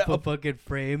taking up a fucking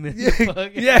frame.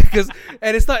 Yeah, because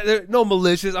and it's not no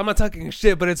malicious. I'm not talking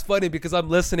shit, but it's funny because I'm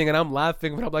listening and I'm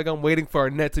laughing, but I'm waiting for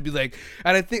Arnett to be like,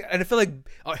 and I feel like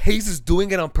Hayes is doing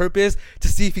it on purpose to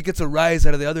see if he gets a rise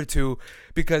out of the other two,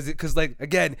 because like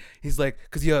again he's like,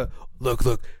 because yeah, look,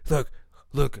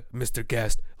 Mr.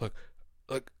 Guest,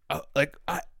 look,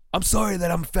 I'm sorry that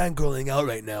I'm fangirling out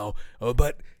right now,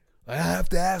 but I have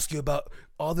to ask you about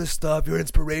all this stuff, your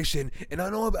inspiration, and I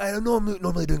know I'm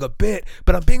normally doing a bit,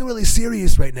 but I'm being really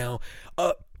serious right now.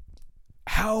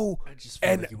 How? I just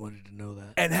feel like you wanted to know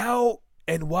that. And how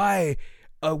and why?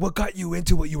 What got you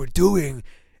into what you were doing?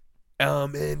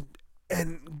 And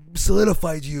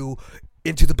solidified you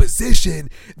into the position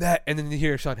that. And then you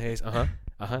hear Sean Hayes.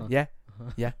 Yeah.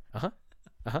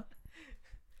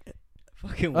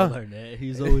 Fucking Will Arnett.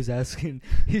 He's always asking.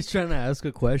 He's trying to ask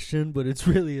a question, but it's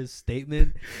really a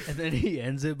statement, and then he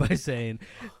ends it by saying,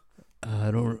 "I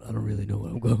don't really know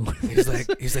what I'm going with." He's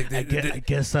like, I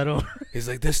guess I don't. He's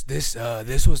like,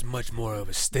 this was much more of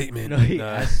a statement. He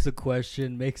asks the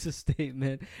question, makes a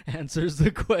statement, answers the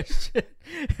question,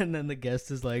 and then the guest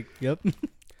is like, "Yep."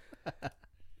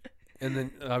 And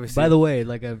then obviously, by the way,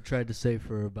 like I've tried to say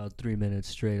for about 3 minutes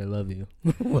straight, I love you.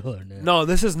 Will Arnett. No,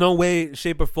 this is no way,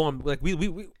 shape, or form. Like we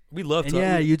love. And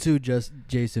yeah, you too, just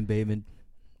Jason Bateman.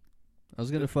 I was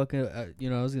gonna fucking, I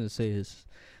was gonna say his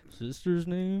sister's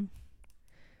name.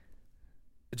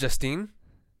 Justine.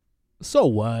 So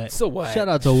what? So what? Shout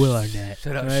out to Will Arnett.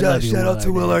 Shout out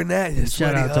to Will Arnett. And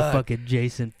shout out to fucking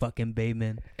Jason fucking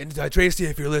Bateman. And Tracy,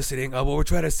 if you're listening, what we're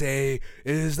trying to say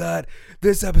is that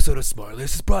this episode of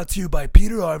Smartless is brought to you by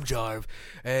Peter Armjarv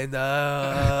and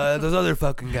those other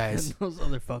fucking guys. Those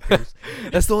other fuckers.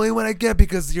 That's the only one I get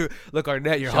because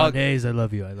Arnett, you're Sean Hayes, I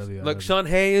love you. Sean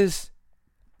Hayes,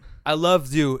 I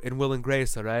loved you in Will and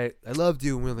Grace, all right? I loved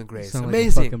you in Will and Grace. Sound Amazing.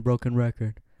 like a fucking broken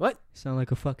record. What? You sound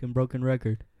like a fucking broken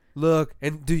record. Look,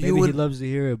 and Maybe he loves to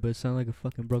hear it, but it sound like a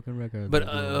fucking broken record. But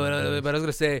I was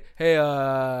gonna say, hey,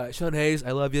 Sean Hayes,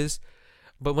 I love yous.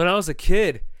 But when I was a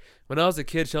kid,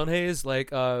 Sean Hayes,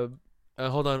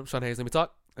 hold on, Sean Hayes, let me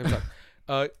talk.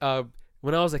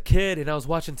 When I was a kid and I was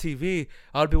watching TV,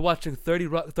 I would be watching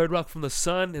Third Rock from the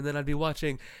Sun, and then I'd be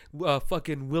watching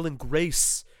fucking Will and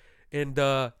Grace. And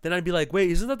then I'd be like,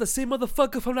 wait, isn't that the same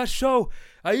motherfucker from that show?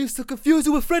 I used to confuse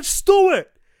you with French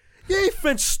Stewart. You ain't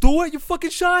French Stewart, you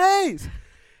fucking Sean Hayes.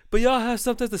 But y'all have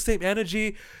sometimes the same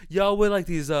energy. Y'all wear like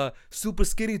these super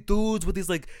skinny dudes with these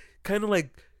like kind of like,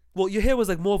 well, your hair was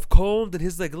like more combed and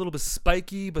his like a little bit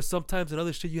spiky, but sometimes in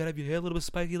other shit you have your hair a little bit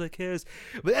spiky like his.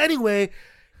 But anyway,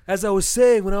 as I was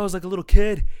saying, when I was like a little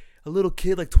kid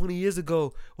like 20 years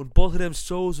ago, when both of them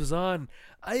shows was on,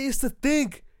 I used to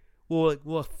think,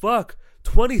 well, fuck,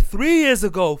 23 years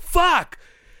ago, fuck,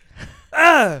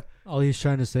 all he's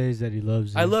trying to say is that he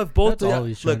loves you. I love both That's all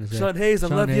he's trying to say. Sean Hayes, I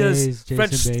love Hayes, you.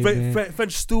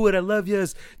 French Stewart, I love you.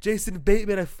 Jason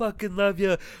Bateman, I fucking love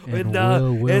you. And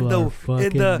the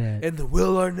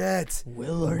Will Arnett.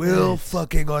 Will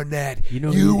fucking Arnett.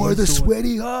 You are the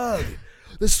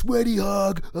sweaty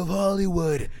hog of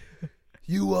Hollywood.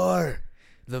 You are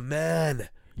the man,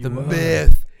 the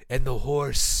myth, and the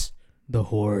horse. The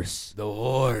horse.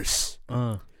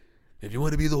 If you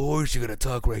want to be the horse, you gotta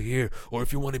talk right here. Or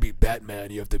if you want to be Batman,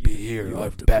 you have to be here.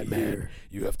 I'm Batman.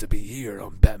 You have to be here.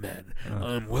 I'm Batman.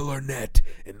 I'm Will Arnett,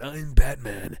 and I'm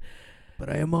Batman. But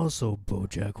I am also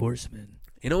BoJack Horseman.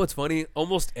 You know what's funny?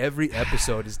 Almost every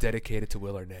episode is dedicated to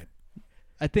Will Arnett.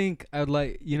 I think I would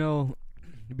like,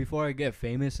 before I get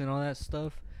famous and all that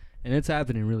stuff, and it's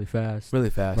happening really fast. By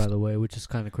the way, which is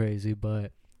kind of crazy,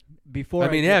 but before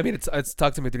it's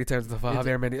talked to me 3 times with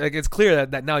Javier, man. Like it's clear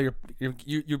that now you're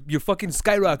fucking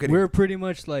skyrocketing. We're pretty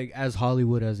much like as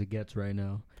Hollywood as it gets right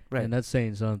now, right? And that's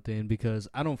saying something because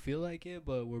I don't feel like it,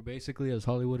 but we're basically as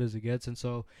Hollywood as it gets. And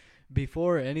so,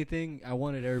 before anything, I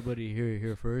wanted everybody to hear it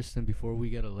here first, and before we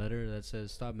get a letter that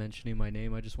says stop mentioning my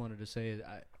name, I just wanted to say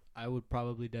I would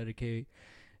probably dedicate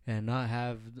and not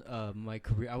have my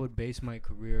career. I would base my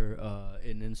career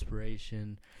in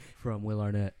inspiration from Will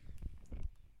Arnett.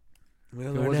 If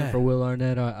it wasn't for Will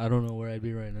Arnett, I don't know where I'd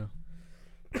be right now.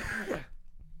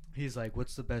 He's like,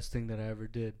 what's the best thing that I ever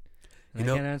did?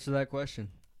 And I can't answer that question.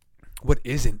 What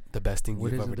isn't the best thing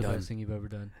you've ever done? What isn't the best thing you've ever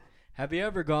done? Have you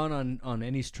ever gone on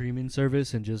any streaming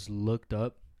service and just looked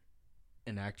up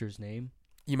an actor's name?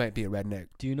 You might be a redneck.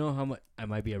 Do you know how much... I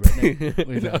might be a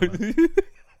redneck?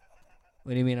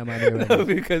 What do you mean I might be a redneck? No,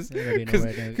 because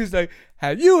like,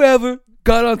 have you ever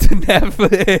gone onto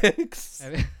Netflix?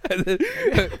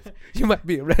 You might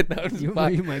be a redneck. You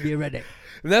might be a redneck.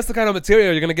 And that's the kind of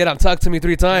material you're going to get on Talk to Me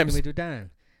 3 times.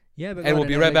 Yeah, but and we'll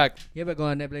be right back. You ever go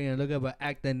on Netflix and look up an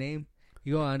actor name?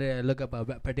 You go on there and look up a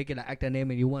particular actor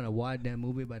name and you want to watch that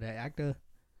movie by that actor?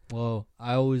 Well,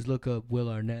 I always look up Will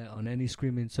Arnett on any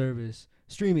streaming service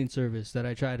that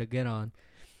I try to get on.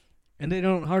 And they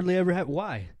don't hardly ever have...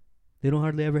 Why? They don't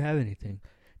hardly ever have anything.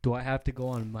 Do I have to go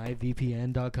on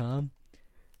myvpn.com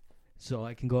so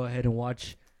I can go ahead and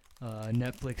watch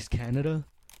Netflix Canada?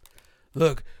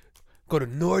 Look, go to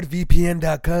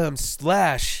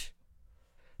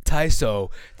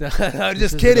nordvpn.com/Tyso. I'm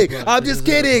just kidding.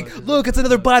 Look, it's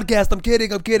another podcast. I'm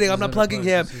kidding. I'm not plugging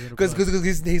him because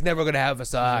he's never gonna have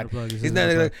us on. He's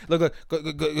never. Look, go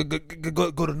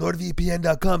to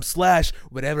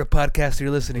nordvpn.com/whatever podcast you're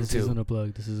listening to. This isn't a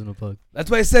plug. That's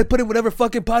why I said put in whatever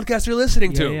fucking podcast you're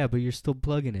listening to. Yeah, but you're still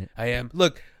plugging it. I am.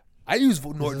 Look, I use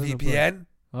NordVPN.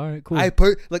 All right, cool.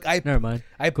 Never mind.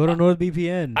 Go to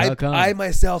NordVPN.com. I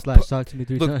myself talk to me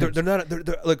 3 times. They're not.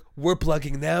 They're we're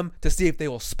plugging them to see if they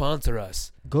will sponsor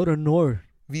us. Go to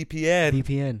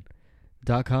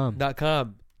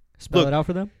NordVPN.com. Spell it out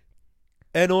for them.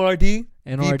 NORD.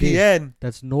 VPN.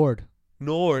 That's Nord.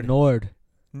 NORD.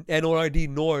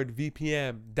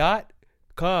 NORD.com.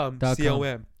 COM.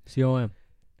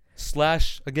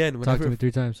 / again. Talk to me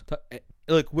 3 times.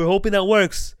 Look, we're hoping that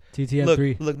works.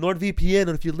 TTN3. Look, NordVPN, and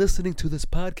if you're listening to this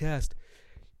podcast,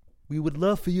 we would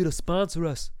love for you to sponsor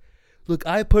us. Look,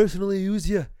 I personally use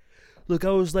you. Look,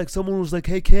 someone was like,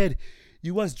 hey kid,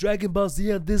 you watch Dragon Ball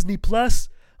Z on Disney Plus?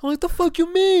 I'm like, the fuck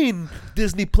you mean?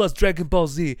 Disney Plus Dragon Ball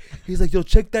Z. He's like, yo,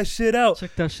 check that shit out.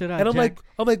 Check that shit out. And I'm Jack.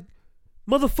 like,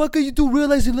 motherfucker, you do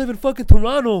realize you live in fucking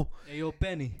Toronto. Hey, yo,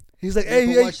 Benny. He's like, You hey,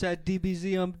 ever hey. watch that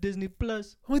DBZ on Disney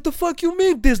Plus? I'm like, the fuck you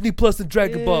mean Disney Plus and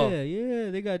Dragon Ball?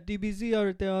 Yeah, they got DBZ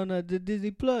out there on the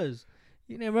Disney Plus.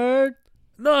 You never heard?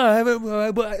 No, I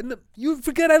haven't. You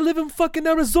forget I live in fucking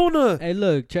Arizona. Hey,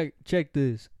 look, check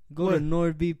this. Go What? to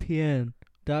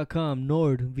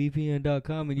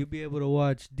NordVPN.com, and you'll be able to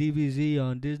watch DBZ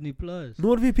on Disney Plus.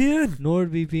 NordVPN.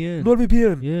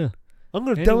 NordVPN. Yeah. I'm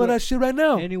gonna Anywhere- download that shit right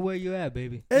now. Anywhere you at,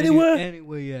 baby. Anywhere?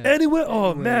 Anywhere you at. Anywhere.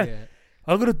 Oh Anywhere man, you at.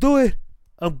 I'm gonna do it.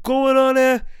 I'm going on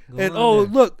there. Go And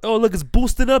on there. look, it's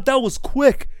boosting up. That was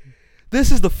quick.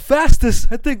 This is the fastest,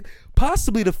 I think,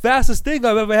 possibly the fastest thing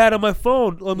I've ever had on my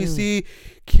phone. Let me see,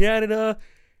 Canada.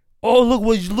 Oh,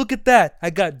 look at that. I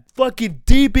got fucking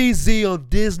DBZ on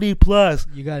Disney Plus.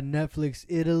 You got Netflix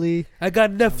Italy. I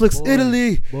got Netflix Boy.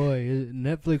 Italy. Boy,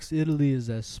 Netflix Italy is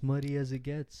as smutty as it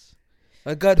gets.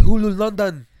 I got Hulu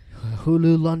London.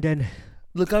 Hulu London.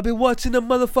 Look, I've been watching the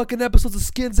motherfucking episodes of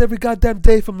Skins every goddamn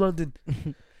day from London.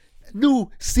 New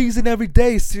season every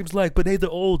day, it seems like, but hey, they're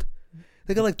old.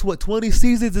 They got like 20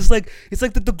 seasons. It's like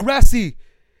the Degrassi.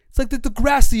 It's like the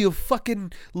Degrassi of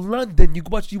fucking London. You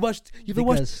ever They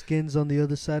watched? got Skins on the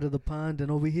other side of the pond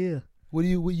and over here.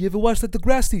 You ever watched that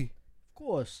Degrassi? Of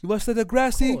course. You watched that Of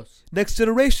Degrassi? course. Next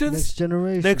Generations. Next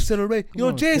generation. You know,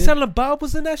 on, Jay and kid. Silent Bob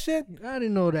was in that shit. I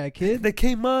didn't know that, kid. They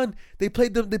came on. They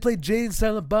played Jay and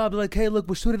Silent Bob. They're like, hey, look,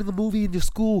 we're shooting a movie in your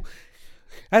school.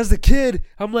 As a kid,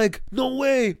 I'm like, no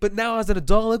way. But now as an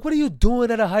adult, I'm like, what are you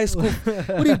doing at a high school? What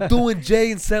are you doing,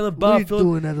 Jay and Silent Bob? What are you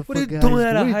doing at a What are you fucking doing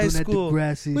at a What are you high doing at school?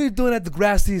 Degrassi? What are you doing at the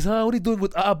Grassies, huh? What are you doing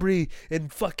with Aubrey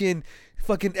and fucking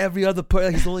every other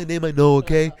person? He's the only name I know,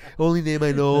 okay? Only name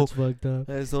I know. That's fucked up.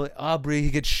 There's only Aubrey. He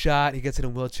gets shot. He gets in a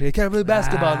wheelchair. He can't play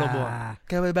basketball no more.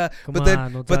 Can't play basketball. Come But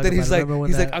on, don't then talk he's about it. like,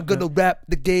 Remember when I'm gonna wrap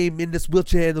the game in this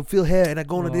wheelchair and feel hair and I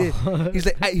go on it. He's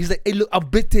like, hey, look, I'm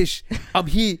British. I'm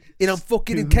here and I'm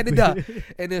fucking in Canada.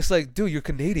 And it's like, dude, you're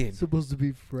Canadian. It's supposed to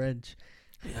be French.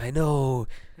 I know.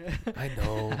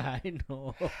 I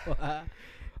know.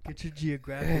 Get your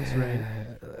geographics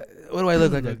right. What do I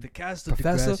look like? Look, the cast of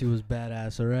professor? Degrassi was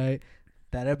badass, all right?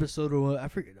 That episode where I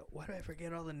forget, why do I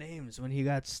forget all the names? When he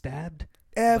got stabbed?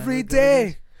 Every By the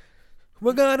day,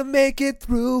 we're gonna make it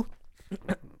through.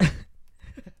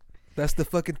 That's the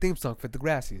fucking theme song for the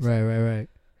Grassies. Right.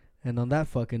 And on that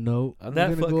fucking note, On we're that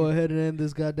going to go fucking- ahead and end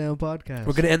this goddamn podcast.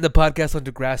 We're gonna end the podcast on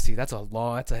Degrassi. That's a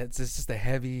long. It's just a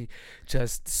heavy,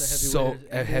 just It's a heavy way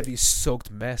to end it. heavy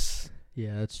soaked mess.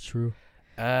 Yeah, that's true.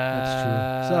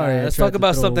 Sorry. Sorry, I Let's tried talk to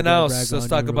about throw something a little else. brag Let's on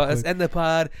talk you about. real Let's quick. end the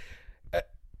pod.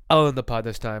 I'll end the pod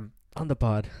this time. On the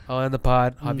pod. I'll end the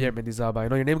pod. Javier Mendizabal. I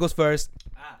know your name goes first,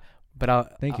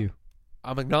 but Thank you.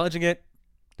 I'm acknowledging it,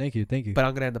 Thank you. but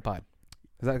I'm gonna end the pod.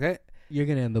 Is that okay? You're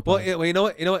going to end the Well, pod. you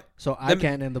know what? So I that-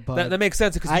 can't end the pod. That makes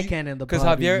sense I can't end the pod. because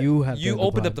but Javier, you have to you end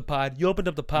opened the up the pod. You opened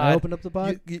up the pod. pod. I opened up the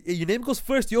pod. Your name goes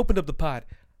first. You opened up the pod.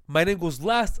 My name goes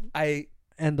last. I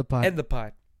End the pod. end the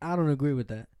pod. I don't agree with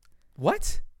that.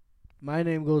 What? My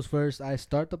name goes first. I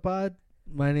start the pod.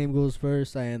 My name goes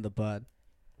first. I end the pod.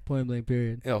 Point blank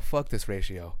period. Yo, fuck this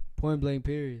ratio. Point blank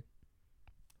period.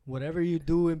 Whatever you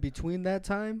do in between that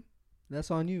time, that's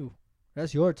on you.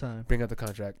 That's your time. Bring out the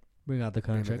contract. Bring out the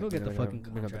contract. Go get the fucking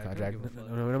Bring out the contract. contract. I don't give a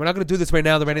fuck. No, we're not gonna do this right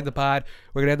now. They're ending the pod.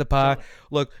 We're gonna end the pod.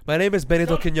 Look, my name is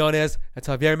Benito Quinones. That's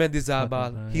Javier Mendizabal.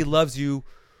 Fucking He loves you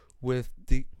with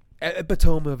the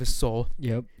epitome of his soul.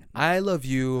 Yep. I love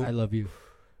you. I love you.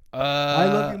 I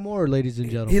love you more, ladies and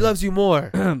gentlemen. He loves you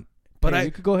more. But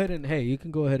you can go ahead and you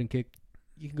can go ahead and kick.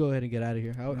 You can go ahead and get out of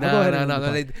here. I'll go ahead and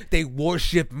end the pod. They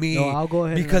worship me No, I'll go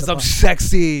ahead and because end the I'm pod.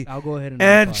 sexy I'll go ahead and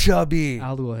and end the pod. chubby.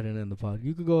 I'll go ahead and end the pod.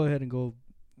 You could go ahead and go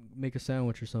make a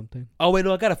sandwich or something. Oh wait,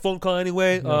 no, I got a phone call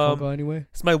anyway. You got a phone call anyway.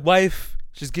 It's my wife.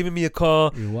 She's giving me a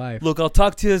call. Your wife. Look, I'll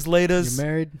talk to you later. You're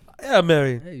married. Yeah, I'm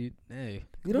married. Hey.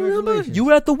 You don't remember? Congratulations. You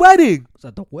were at the wedding. I was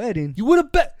at the wedding. You would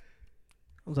have bet.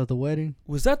 I was at the wedding.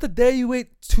 Was that the day you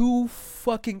ate 2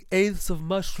 fucking eighths of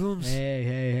mushrooms?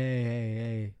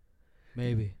 Hey.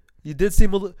 Maybe. You did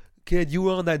seem a little kid. You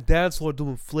were on that dance floor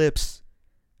doing flips,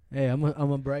 Hey, I'm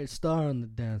a bright star on the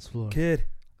dance floor. kid.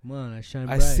 Come on, I shine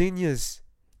I bright. seen yous,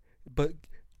 but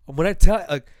when I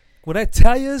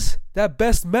tell yous that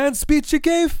best man speech you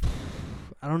gave,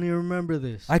 I don't even remember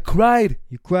this. I cried.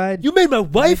 You cried? You made my How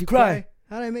did wife you cry.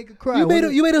 How did I make her cry?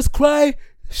 You made us cry.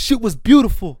 Shit was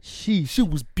beautiful. Sheesh. Shit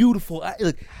was beautiful.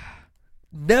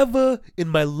 Never in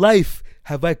my life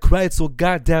have I cried so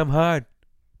goddamn hard.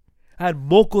 I had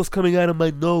mocos coming out of my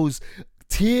nose,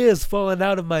 tears falling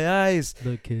out of my eyes.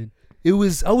 Look, kid. I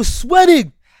was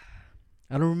sweating.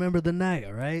 I don't remember the night,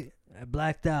 all right? I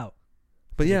blacked out.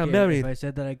 But yeah, I'm Again, married. If I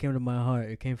said that I came to my heart,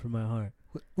 it came from my heart.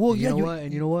 Well, And yeah, you know what?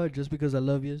 And you know what? Just because I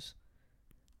love yous,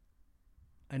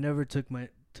 I never took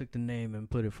the name and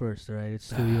put it first, all right? It's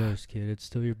still yours, kid. It's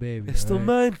still your baby. it's still all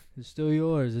right? mine. It's still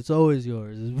yours. It's always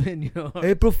yours. It's been yours.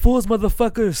 April Fools,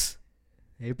 motherfuckers.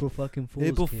 April fucking Fools.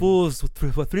 April kid. Fools.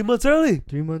 3 months early.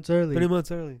 3 months early. 3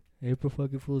 months early. April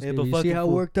fucking Fools. April Kid. You see fucking how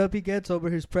fool. worked up he gets over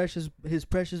his precious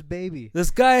baby. This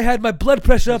guy had my blood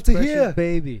pressure up to His precious here.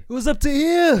 baby. It was up to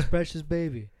here. Precious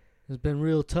baby. It's been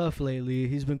real tough lately.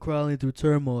 He's been crawling through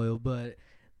turmoil, but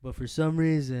for some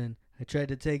reason, I tried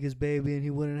to take his baby and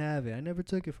he wouldn't have it. I never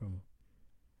took it from him.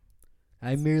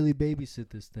 I merely babysit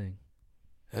this thing.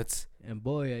 And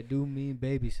boy, I do mean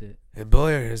babysit. And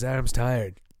boy, are his arms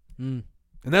tired. Mm.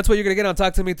 And that's what you're going to get on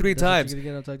Talk to Me 3 That's what times. you're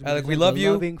gonna get on Talk to Me Alec, Three we Times. love A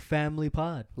you. Loving family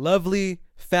pod. Lovely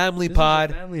family This is a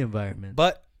pod. family environment.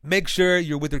 But make sure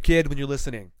you're with your kid when you're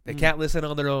listening. They can't listen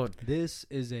on their own. This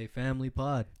is a family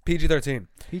pod. PG-13.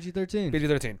 PG-13.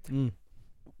 PG-13. Mm.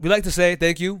 We'd like to say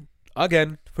thank you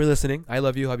again for listening. I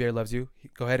love you. Javier loves you.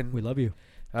 Go ahead and... We love you.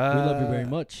 We love you very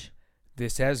much.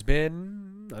 This has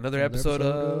been another episode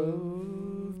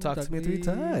of Talk to Me 3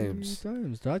 Times.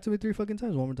 Talk to me 3 fucking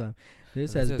times. One more time.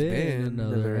 This has has been been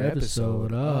another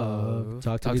episode of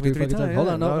Talk to Me 3 fucking times. Hold Hold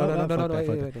on. No.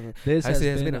 Fuck that. This has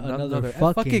been another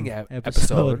fucking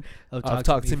episode of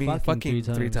Talk to Me fucking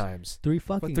 3 times. 3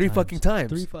 fucking 3 fucking times.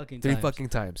 3 fucking 3 times. fucking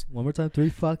times. One more time. 3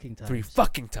 fucking times. 3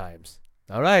 fucking times.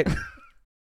 All right.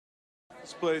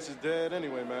 This place is dead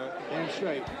anyway, man. Damn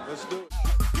straight. Let's do it.